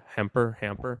 Strauss, yeah, Hamper.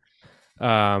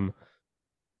 Um,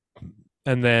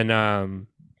 and then,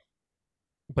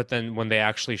 but then when they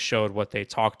actually showed what they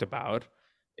talked about,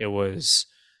 it was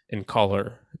in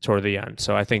color toward the end.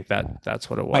 So I think that that's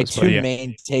what it My was. But two yeah,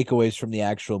 main takeaways from the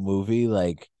actual movie,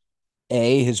 like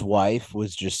A, his wife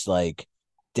was just like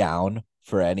down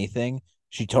for anything.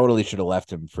 She totally should have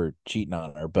left him for cheating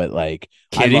on her, but like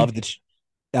kidding.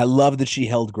 I love that she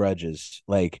held grudges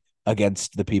like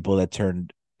against the people that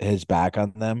turned his back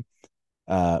on them,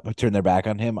 turned their back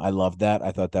on him. I love that.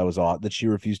 I thought that was odd that she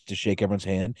refused to shake everyone's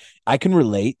hand. I can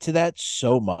relate to that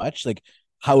so much, like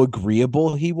how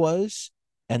agreeable he was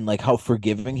and like how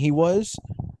forgiving he was.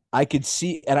 I could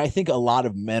see, and I think a lot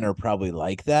of men are probably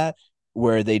like that,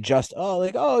 where they just, oh,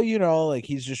 like, oh, like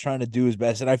he's just trying to do his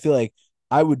best. And I feel like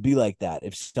I would be like that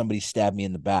if somebody stabbed me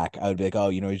in the back. I would be like, oh,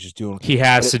 he's just doing, He but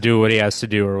has to do what he has to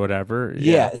do or whatever.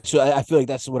 Yeah, yeah. So I feel like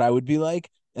that's what I would be like.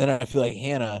 And I feel like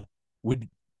Hannah would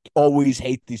always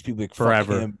hate these people, like, fuck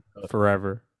forever, him.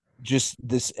 forever. Just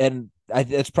this, and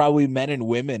it's probably men and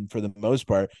women for the most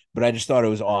part, but I just thought it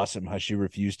was awesome how she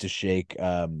refused to shake,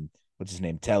 what's his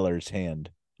name? Teller's hand.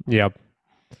 Yep.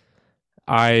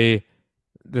 I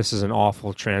This is an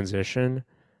awful transition,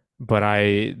 but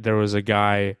I there was a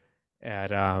guy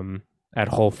at at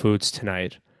Whole Foods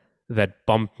tonight that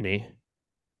bumped me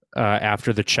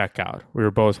after the checkout. We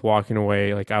were both walking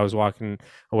away, like I was walking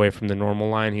away from the normal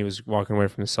line, he was walking away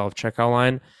from the self checkout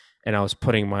line, and I was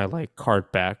putting my like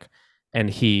cart back, and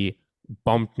he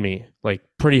bumped me like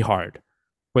pretty hard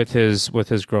with his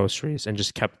groceries and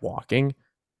just kept walking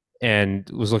and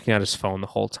was looking at his phone the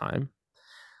whole time.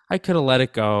 I could have let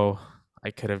it go.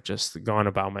 I could have just gone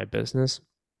about my business.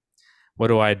 What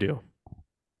do I do?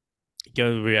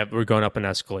 We're going up an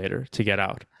escalator to get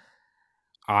out.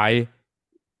 I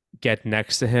get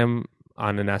next to him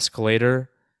on an escalator.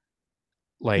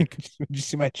 Like Did you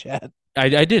see my chat?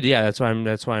 I did, yeah. That's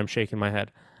why I'm shaking my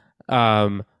head.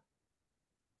 Um,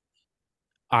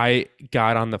 I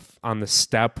got on the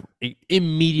step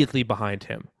immediately behind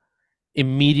him.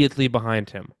 Immediately behind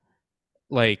him,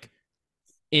 like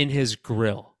in his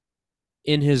grill,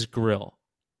 in his grill.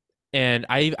 And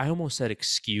I almost said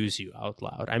 "excuse you" out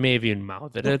loud. I may have even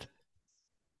mouthed it.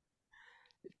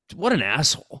 What an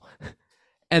asshole!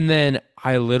 And then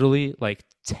I literally like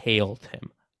tailed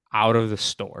him out of the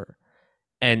store,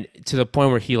 and to the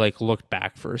point where he like looked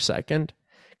back for a second,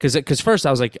 because first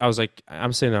I'm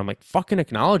sitting there, I'm like, fucking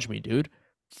acknowledge me, dude,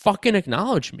 fucking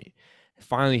acknowledge me.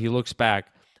 Finally, he looks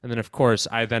back, and then of course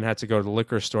I then had to go to the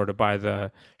liquor store to buy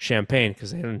the champagne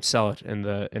because they didn't sell it in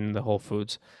the Whole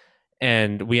Foods,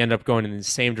 and we end up going in the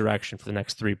same direction for the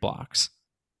next 3 blocks.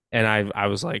 And I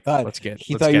was like, God, he let's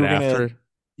thought you get were after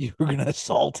gonna it.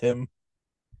 assault him.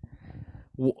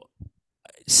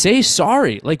 Say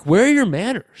sorry. Like, where are your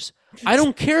manners? I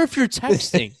don't care if you're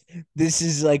texting. This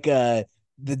is like the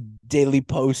Daily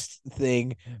Post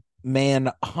thing.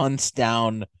 Man hunts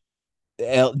down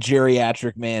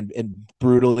geriatric man and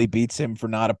brutally beats him for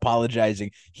not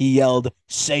apologizing. He yelled,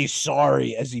 "Say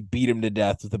sorry," as he beat him to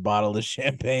death with a bottle of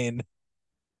champagne.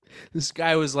 This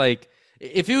guy was like,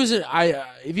 if he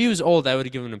was old, I would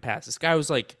have given him a pass. This guy was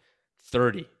like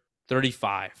 30,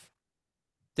 35.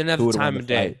 Didn't have Who the would have won time the of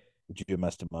day. fight? Would you have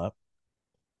messed him up?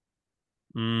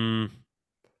 Mm,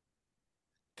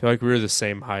 feel like we were the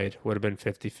same height. Would have been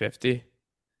 50-50.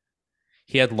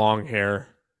 He had long hair.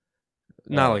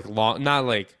 Not Oh, like long, not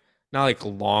like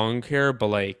long hair, but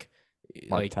Mark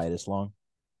like Titus Long.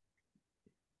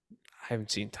 I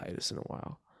haven't seen Titus in a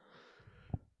while.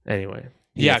 Anyway,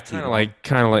 yeah, PFT Long.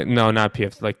 kind of like no, not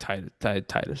PF, like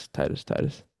Titus.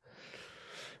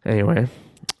 Anyway,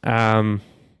 um,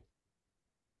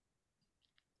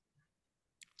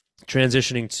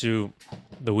 transitioning to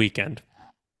the weekend.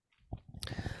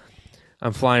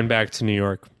 I'm flying back to New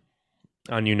York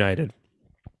on United.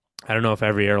 I don't know if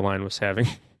every airline was having.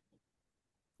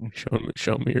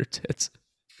 Show me your tits.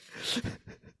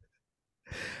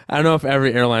 I don't know if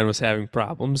every airline was having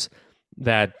problems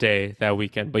that day, that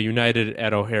weekend, but United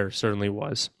at O'Hare certainly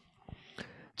was.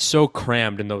 So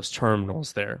crammed in those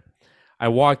terminals there. I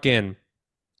walk in,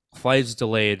 flight's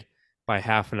delayed by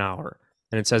half an hour,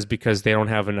 and it says because they don't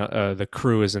have the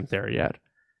crew isn't there yet.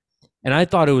 And I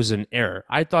thought it was an error.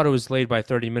 I thought it was delayed by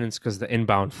 30 minutes because the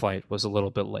inbound flight was a little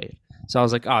bit late. So I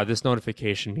was like, this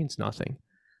notification means nothing.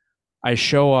 I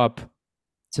show up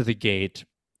to the gate.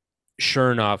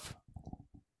 Sure enough,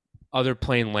 other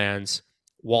plane lands.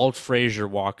 Walt Frazier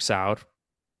walks out.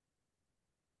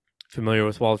 Familiar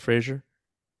with Walt Frazier?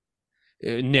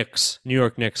 Knicks, New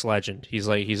York Knicks legend.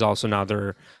 He's also now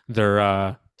their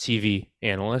TV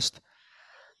analyst.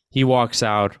 He walks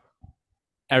out.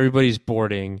 Everybody's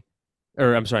boarding,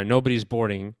 or I'm sorry, nobody's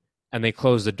boarding, and they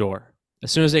close the door.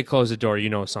 As soon as they close the door, you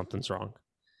know something's wrong.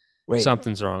 Wait,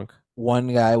 Something's wrong.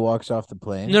 one guy walks off the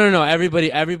plane. No. Everybody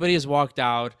has walked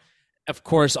out. Of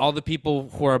course, all the people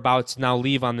who are about to now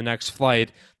leave on the next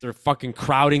flight, they're fucking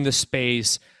crowding the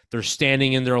space. They're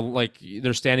standing in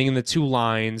the two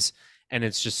lines, and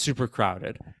it's just super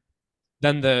crowded.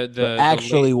 Then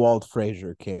Walt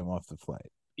Frazier came off the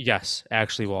flight. Yes,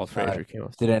 actually, Walt Frazier came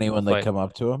off. Did anyone come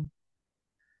up to him?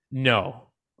 No,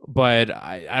 but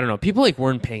I don't know. People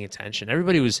weren't paying attention.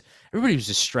 Everybody was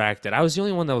distracted. I was the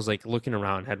only one that was looking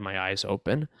around, had my eyes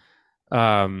open.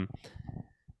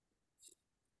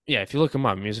 Yeah, if you look him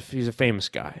up, he's a famous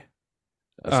guy.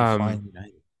 I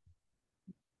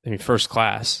mean, first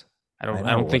class. I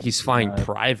don't think he's flying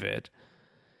private.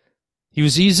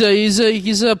 He's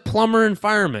a plumber and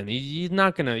fireman. He's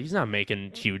not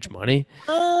making huge money.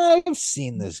 I've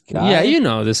seen this guy. Yeah, you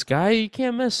know this guy. You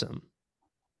can't miss him.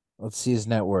 Let's see his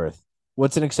net worth.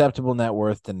 What's an acceptable net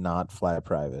worth to not fly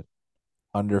private?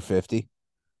 Under 50?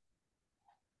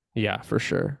 Yeah, for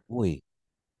sure.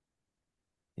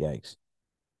 Yikes.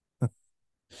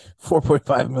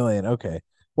 4.5 million. Okay.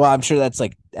 Well, I'm sure that's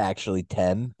actually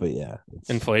 10, but yeah.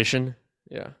 Inflation.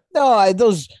 Yeah. No,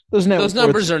 those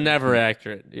numbers are never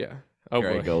accurate. Yeah. Oh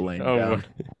Here boy. I go laying down.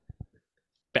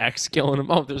 Backskilling him.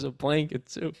 Oh, there's a blanket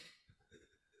too.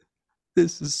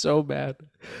 This is so bad.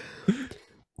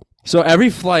 So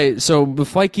the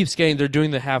flight keeps they're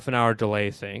doing the half an hour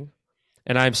delay thing,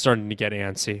 and I'm starting to get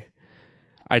antsy.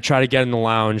 I try to get in the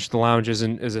lounge. The lounge is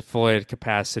at full at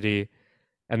capacity,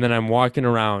 and then I'm walking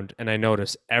around and I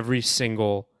notice every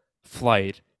single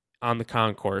flight on the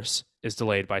concourse is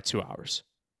delayed by 2 hours.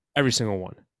 Every single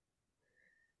one.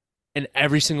 And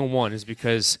every single one is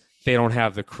because they don't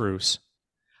have the crews.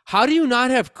 How do you not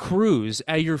have crews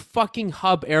at your fucking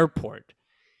hub airport?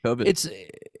 COVID.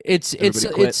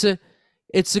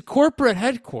 It's a corporate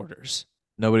headquarters.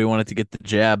 Nobody wanted to get the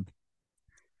jab.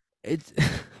 It's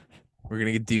We're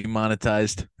gonna get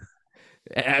demonetized.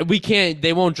 we can't.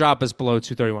 They won't drop us below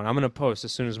 231. I'm gonna post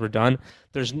as soon as we're done.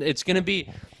 It's gonna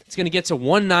get to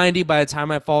 190 by the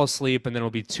time I fall asleep, and then it'll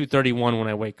be 231 when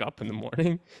I wake up in the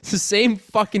morning. It's the same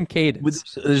fucking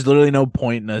cadence. There's literally no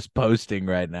point in us posting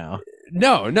right now.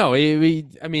 No.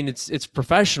 I mean, it's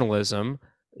professionalism,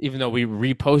 even though we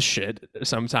repost shit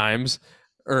sometimes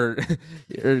or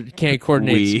can't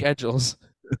coordinate schedules.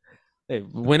 Hey,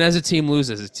 win as a team, lose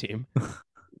as a team.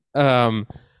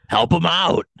 Help them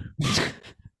out.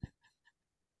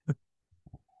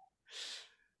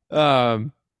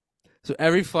 So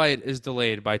every flight is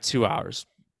delayed by 2 hours.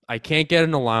 I can't get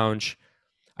in the lounge.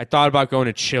 I thought about going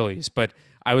to Chili's, but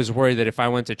I was worried that if I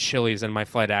went to Chili's and my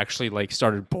flight actually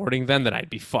started boarding then I'd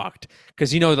be fucked.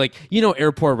 Because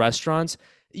airport restaurants,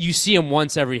 you see them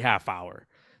once every half hour.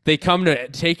 They come to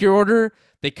take your order.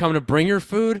 They come to bring your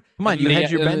food. Come on, you had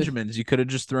your Benjamins. You could have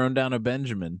just thrown down a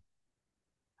Benjamin.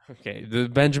 Okay, the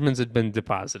Benjamins had been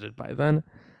deposited by then.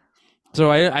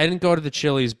 So I didn't go to the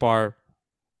Chili's bar.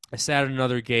 I sat at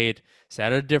another gate,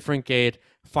 sat at a different gate,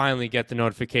 finally get the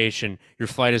notification, your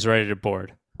flight is ready to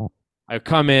board. I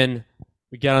come in,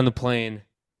 We get on the plane.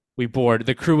 We board.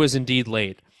 The crew was indeed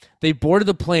late. They boarded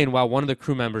the plane while one of the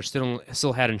crew members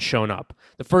still hadn't shown up.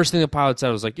 The first thing the pilot said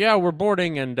was like, "Yeah, we're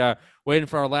boarding and waiting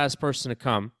for our last person to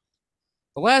come."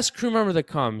 The last crew member that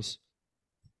comes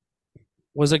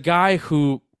was a guy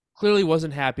who clearly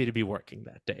wasn't happy to be working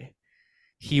that day.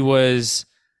 He was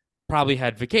probably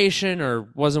had vacation or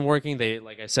wasn't working. They,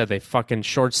 like I said, they fucking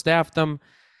short staffed them.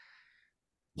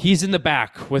 He's in the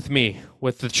back with me,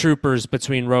 with the troopers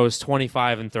between rows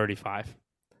 25 and 35.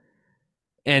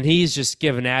 And he's just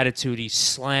giving attitude. He's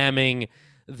slamming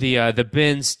the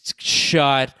bins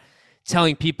shut,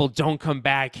 telling people don't come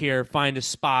back here, find a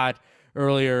spot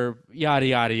earlier, yada,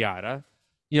 yada, yada.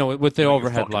 With the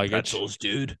overhead luggage. Pretzels,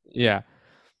 dude. Yeah.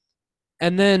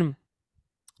 And then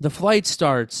the flight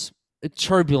starts,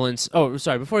 turbulence. Oh,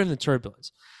 sorry, before even the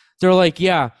turbulence. They're like,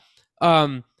 yeah,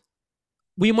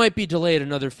 we might be delayed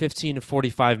another 15 to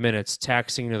 45 minutes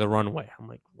taxiing to the runway. I'm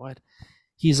like, what?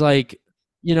 He's like,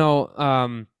 they're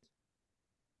going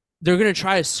to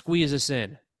try to squeeze us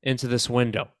into this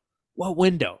window. What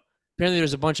window? Apparently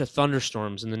there's a bunch of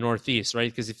thunderstorms in the Northeast,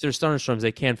 right? Because if there's thunderstorms,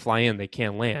 they can't fly in, they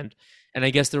can't land. And I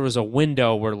guess there was a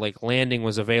window where like landing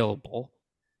was available.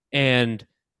 And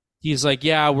he's like,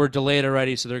 yeah, we're delayed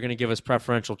already, so they're going to give us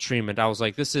preferential treatment. I was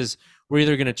like, we're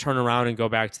either going to turn around and go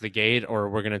back to the gate or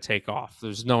we're going to take off.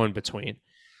 There's no in between.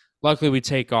 Luckily, we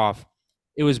take off.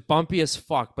 It was bumpy as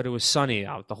fuck, but it was sunny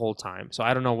out the whole time. So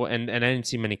I don't know what, and I didn't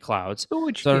see many clouds. So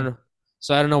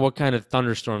I don't know what kind of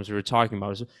thunderstorms we were talking about.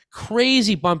 It was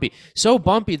crazy bumpy. So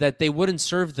bumpy that they wouldn't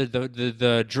serve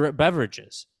the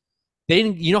beverages. They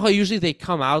didn't, how usually they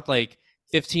come out like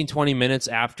 15, 20 minutes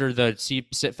after the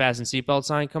sit fasten seatbelt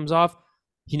sign comes off?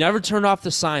 He never turned off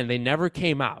the sign. They never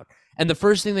came out. And the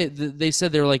first thing they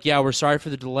said, they were like, yeah, we're sorry for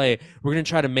the delay. We're going to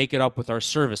try to make it up with our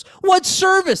service. What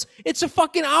service? It's a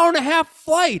fucking hour and a half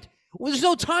flight. Well, there's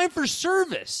no time for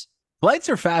service. Flights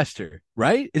are faster,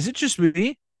 right? Is it just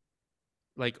me?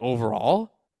 Like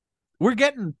overall? We're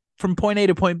getting from point A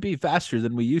to point B faster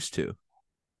than we used to.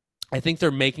 I think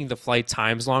they're making the flight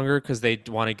times longer because they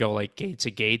want to go like gate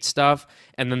to gate stuff,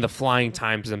 and then the flying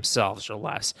times themselves are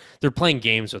less. They're playing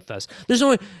games with us. There's no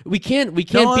way we can't be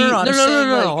no.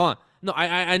 Hold on. No,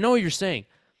 I know what you're saying.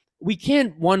 We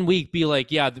can't 1 week be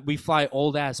like, yeah, we fly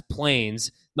old ass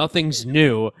planes, nothing's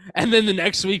new, and then the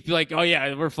next week be like, oh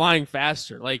yeah, we're flying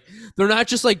faster. Like they're not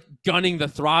just like gunning the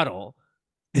throttle.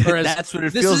 Whereas that's what it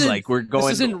feels like. We're going.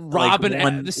 This isn't Robin.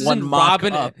 Like this isn't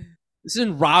Robin. Up. This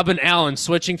isn't Robin Allen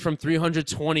switching from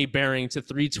 320 bearing to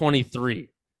 323.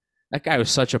 That guy was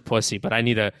such a pussy, but I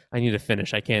need to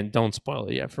finish. I can't. Don't spoil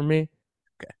it yet for me.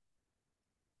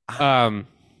 Okay.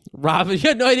 Robin, you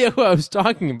had no idea who I was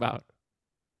talking about.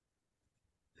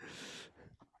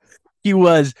 He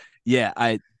was.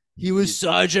 Yeah, He was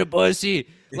such a pussy.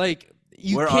 Like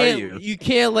Where are you? You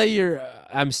can't let your.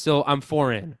 I'm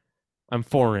 4 in. I'm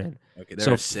 4 in. Okay,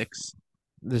 there are 6.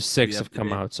 There's 6 have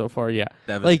come out so far. Yeah,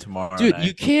 7 like tomorrow. Dude, night.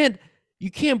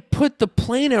 you can't put the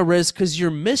plane at risk because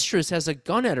your mistress has a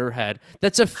gun at her head.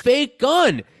 That's a fake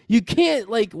gun. You can't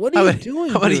what are you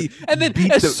doing? And then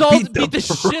beat the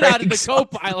shit out of the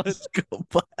co-pilot.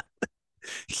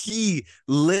 He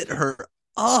lit her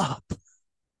up.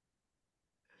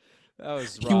 That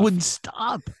was rough. He wouldn't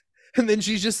stop. And then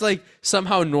she's just like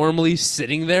somehow normally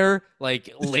sitting there,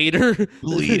 like later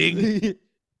bleeding.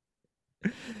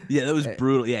 Yeah, that was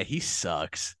brutal. Yeah, he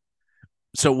sucks.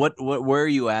 So where are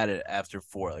you at it after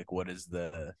 4? Like what is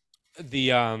the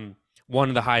one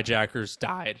of the hijackers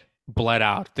died, bled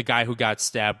out. The guy who got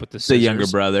stabbed with the scissors. The younger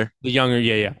brother. The younger,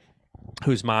 yeah.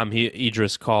 Whose mom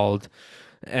Idris called,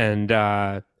 and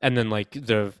then like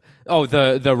the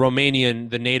Romanian,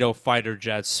 the NATO fighter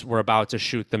jets were about to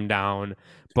shoot them down,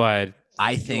 but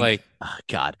I think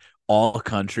God, all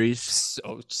countries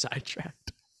so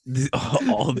sidetracked.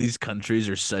 All these countries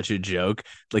are such a joke.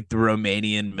 Like the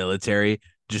Romanian military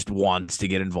just wants to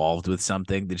get involved with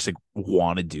something. They just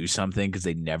want to do something because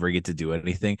they never get to do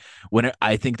anything.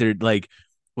 I think they're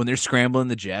when they're scrambling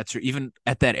the jets, or even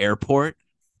at that airport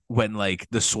when like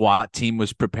the SWAT team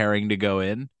was preparing to go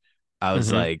in, I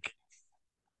was like,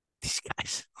 these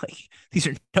guys, these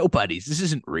are nobodies. This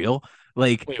isn't real.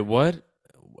 Wait, what?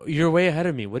 You're way ahead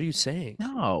of me. What are you saying?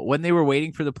 No, when they were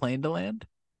waiting for the plane to land.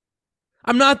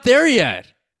 I'm not there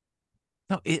yet.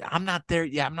 No, I'm not there.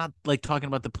 Yeah, I'm not talking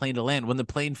about the plane to land. When the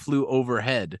plane flew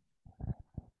overhead.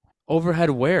 Overhead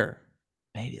where?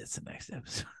 Maybe that's the next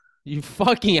episode. You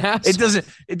fucking asshole.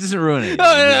 It doesn't ruin it.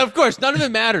 No, of course. None of it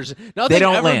matters. Nothing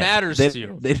ever land. matters to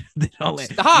you. They don't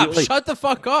land. Stop. Shut the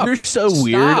fuck up. You're so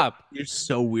weird. You're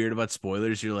so weird about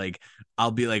spoilers. You're like, I'll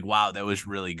be like, wow, that was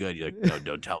really good. You're like, no,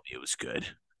 don't tell me it was good.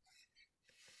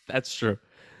 That's true.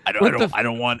 What the? I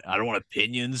don't want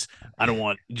opinions. I don't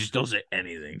want just don't say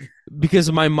anything.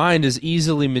 Because my mind is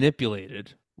easily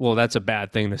manipulated. Well, that's a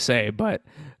bad thing to say, but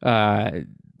uh,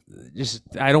 just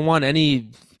I don't want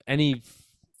any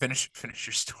Finish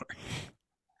your story.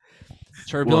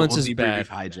 turbulence We'll is debrief bad.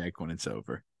 hijack when it's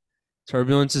over.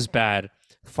 Turbulence is bad.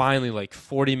 Finally, like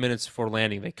 40 minutes before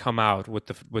landing, they come out with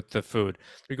the food.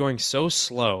 They're going so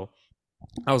slow.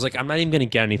 I was like, I'm not even going to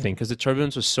get anything because the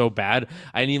turbulence was so bad.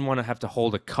 I didn't even want to have to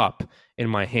hold a cup in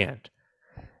my hand.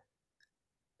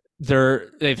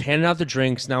 They've handed out the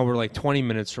drinks. Now we're like 20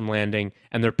 minutes from landing,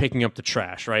 and they're picking up the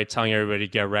trash, right? Telling everybody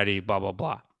to get ready, blah, blah,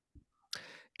 blah.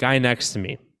 Guy next to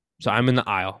me. So I'm in the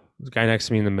aisle. The guy next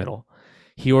to me in the middle.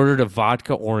 He ordered a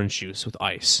vodka orange juice with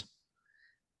ice.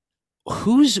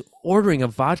 Who's ordering a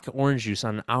vodka orange juice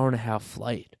on an hour and a half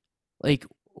flight? Like,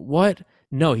 what?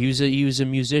 No, he was a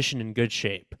musician in good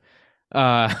shape.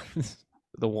 The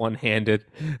one-handed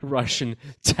Russian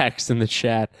text in the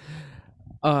chat.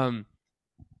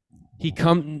 He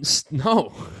comes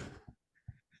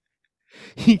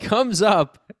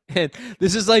up, and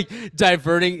this is like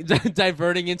diverting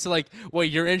into like what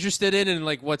you're interested in and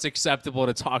like what's acceptable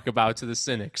to talk about to the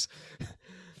cynics.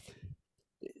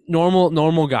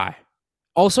 Normal guy.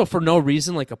 Also, for no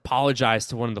reason, like apologized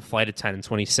to one of the flight attendants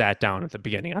when he sat down at the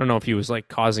beginning. I don't know if he was like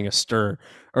causing a stir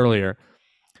earlier.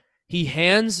 He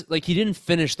hands, like he didn't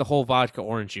finish the whole vodka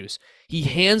orange juice. He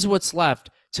hands what's left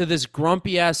to this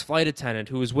grumpy ass flight attendant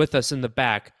who was with us in the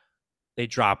back. They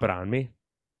drop it on me.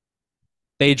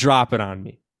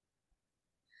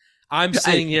 I'm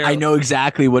sitting here. I know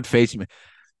exactly what face you mean.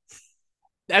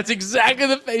 That's exactly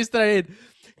the face that I had.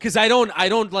 Because I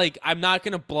don't like, I'm not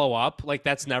going to blow up. Like,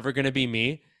 that's never going to be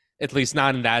me, at least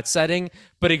not in that setting.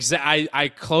 But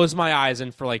I closed my eyes,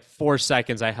 and for like 4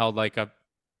 seconds, I held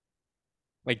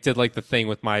did like the thing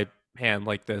with my hand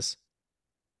like this.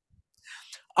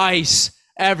 Ice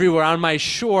everywhere on my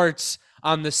shorts,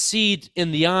 on the seat,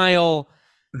 in the aisle.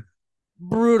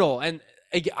 Brutal. And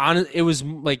it was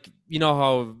like, you know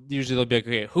how usually they'll be like,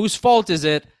 okay, whose fault is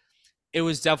it? It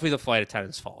was definitely the flight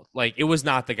attendant's fault. Like, it was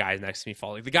not the guy next to me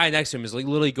fault. Like, the guy next to him is like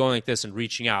literally going like this and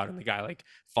reaching out, and the guy like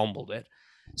fumbled it.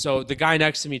 So the guy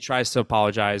next to me tries to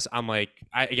apologize. I'm like,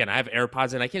 I have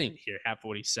AirPods in. I can't even hear half of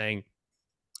what he's saying.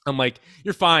 I'm like,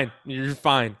 you're fine. You're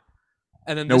fine.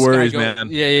 And then No worries, man.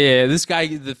 Yeah. This guy,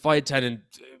 the flight attendant,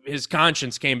 his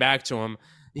conscience came back to him.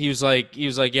 He was like, yeah,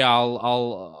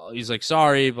 he's like,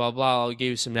 sorry, blah, blah. I'll give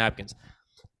you some napkins.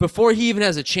 Before he even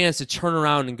has a chance to turn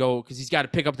around and go, because he's got to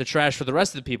pick up the trash for the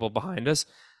rest of the people behind us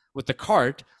with the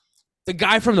cart, the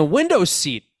guy from the window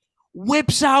seat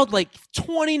whips out like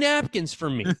 20 napkins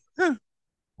for me.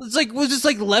 Was this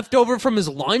like leftover from his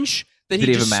lunch that Did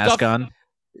he have a mask on?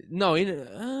 No, I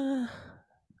don't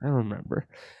remember.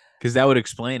 Because that would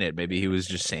explain it. Maybe he was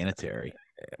just sanitary.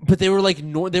 But they were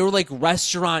like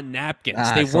restaurant napkins.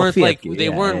 They weren't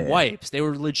weren't wipes. They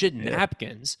were legit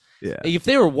napkins. Yeah. Like, if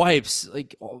they were wipes,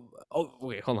 like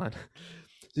wait, hold on.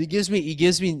 So he gives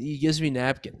me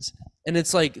napkins, and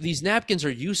it's like these napkins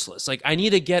are useless. Like I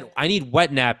need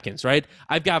wet napkins, right?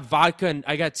 I've got vodka and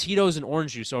I got Tito's and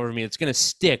orange juice over me. It's gonna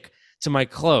stick to my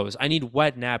clothes. I need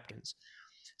wet napkins.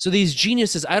 So these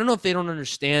geniuses, I don't know if they don't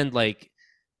understand. Like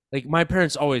my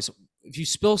parents always. If you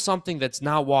spill something that's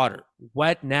not water,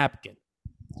 wet napkin.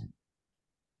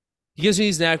 He gives me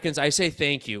these napkins. I say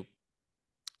thank you.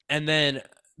 And then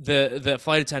the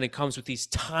flight attendant comes with these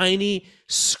tiny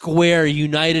square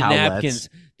United napkins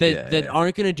that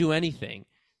aren't going to do anything.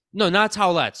 No, not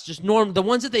towelettes. Just the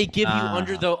ones that they give you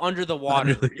under the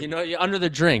water, under the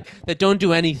drink that don't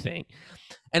do anything.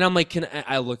 And I'm like,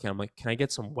 I look at him like, can I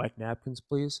get some wet napkins,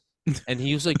 please? And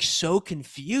he was like so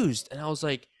confused. And I was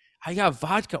like, I got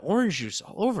vodka orange juice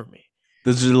all over me.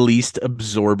 Those are the least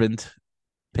absorbent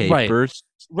papers.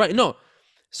 Right. No.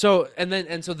 So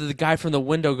so the guy from the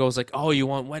window goes like, "Oh, you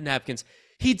want wet napkins?"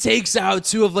 He takes out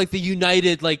 2 of like the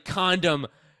United like condom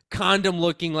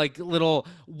looking like little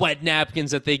wet napkins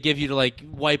that they give you to like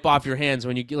wipe off your hands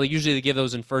when you like usually they give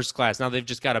those in first class. Now they've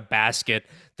just got a basket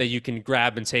that you can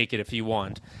grab and take it if you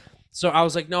want. So I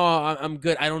was like, "No, I'm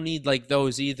good. I don't need like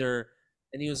those either."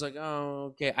 And he was like,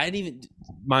 "Oh, okay." I didn't even,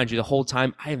 mind you, the whole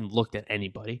time I haven't looked at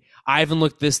anybody. I haven't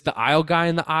looked the aisle guy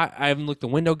in the eye. I haven't looked the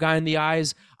window guy in the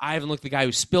eyes. I haven't looked the guy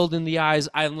who spilled in the eyes.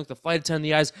 I haven't looked the flight attendant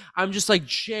in the eyes. I'm just like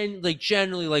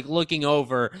generally like looking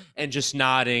over and just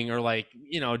nodding or like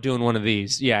doing one of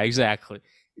these. Yeah, exactly.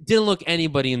 Didn't look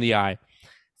anybody in the eye.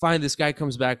 Finally, this guy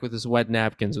comes back with his wet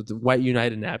napkins, with the wet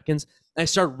United napkins. I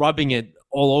start rubbing it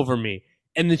all over me.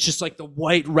 And it's just like the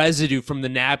white residue from the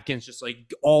napkins just like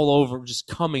all over, just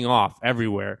coming off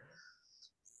everywhere.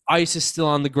 Ice is still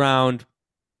on the ground.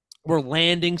 We're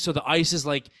landing, so the ice is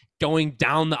like going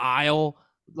down the aisle,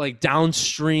 like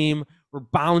downstream. We're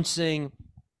bouncing.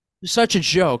 Such a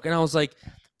joke. And I was like,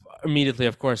 immediately,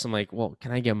 of course, I'm like, well,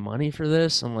 can I get money for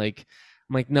this? I'm like,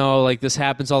 no, like this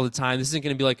happens all the time. This isn't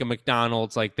going to be like a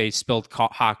McDonald's, like they spilled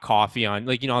hot coffee on,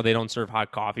 like, how they don't serve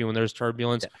hot coffee when there's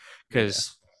turbulence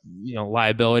because,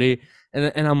 liability.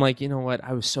 And I'm like, you know what?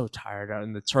 I was so tired out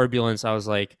in the turbulence. I was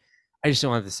like, I just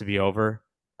don't want this to be over.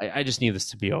 I just need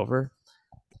this to be over.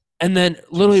 And then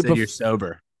literally, You're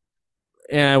sober.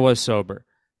 And I was sober.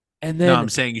 And then no, I'm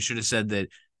saying you should have said that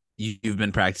you've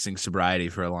been practicing sobriety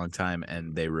for a long time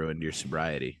and they ruined your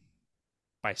sobriety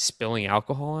by spilling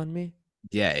alcohol on me.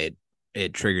 Yeah,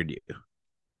 it triggered you.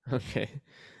 Okay,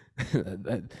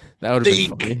 that would have been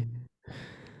funny.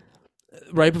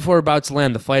 Right before we're about to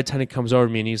land, the flight attendant comes over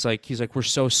to me and he's like, "We're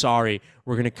so sorry.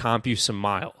 We're gonna comp you some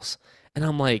miles." And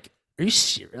I'm like, "Are you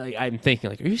serious?" Like, I'm thinking,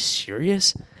 like, "Are you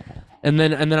serious?" And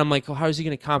then I'm like, "Well, how is he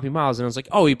gonna comp me miles?" And I was like,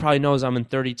 "Oh, he probably knows I'm in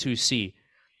 32C."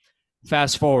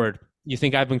 Fast forward, you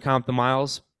think I've been comped the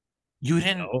miles? You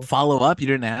didn't follow up. You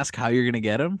didn't ask how you're gonna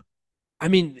get them. I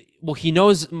mean, well, he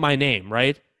knows my name,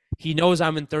 right? He knows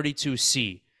I'm in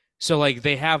 32C. So like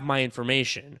they have my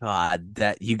information. God,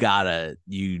 that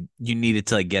you needed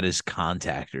to like get his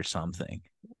contact or something.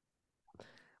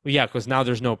 Well, yeah, because now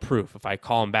there's no proof. If I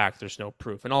call him back, there's no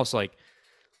proof. And also like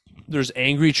there's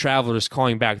angry travelers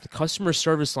calling back. The customer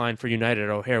service line for United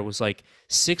O'Hare was like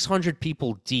 600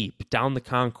 people deep down the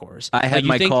concourse. I had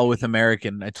my call with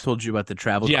American. I told you about the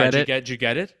travel credit. Did you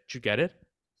get it?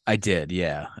 I did,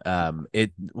 yeah.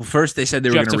 First they said they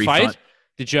were going to refund. Fight?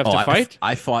 Did you have to fight?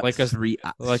 I fought like a 3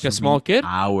 small kid.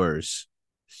 Hours,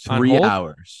 3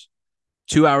 hours,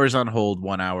 2 hours on hold,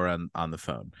 1 hour on the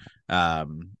phone.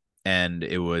 And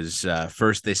it was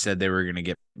first they said they were going to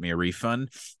get me a refund.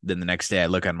 Then the next day I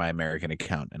look on my American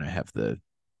account and I have the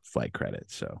flight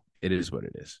credit. So it is what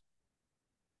it is.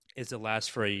 Is it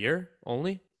last for a year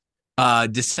only?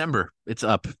 December. It's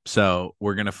up. So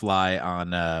we're gonna fly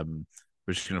on.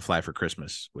 We're just gonna fly for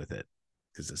Christmas with it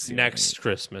because it's next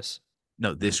Christmas.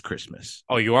 No, this Christmas.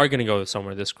 Oh, you are gonna go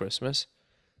somewhere this Christmas?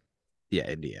 Yeah,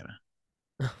 Indiana.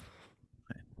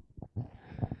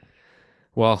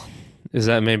 Well,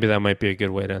 maybe that might be a good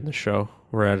way to end the show.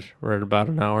 We're at about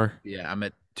an hour. Yeah, I'm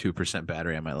at 2%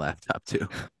 battery on my laptop too.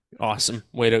 Awesome.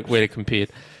 Way to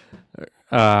compete.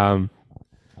 All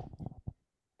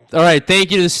right,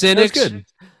 thank you to the Cynics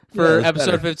for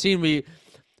episode 15.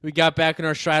 We got back in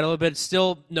our stride a little bit.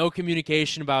 Still no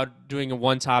communication about doing a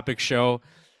one topic show.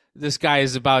 This guy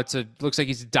is looks like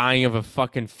he's dying of a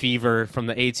fucking fever from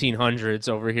the 1800s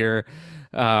over here.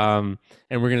 And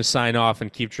we're going to sign off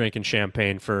and keep drinking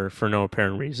champagne for no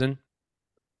apparent reason.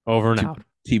 Over and out.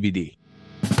 TBD.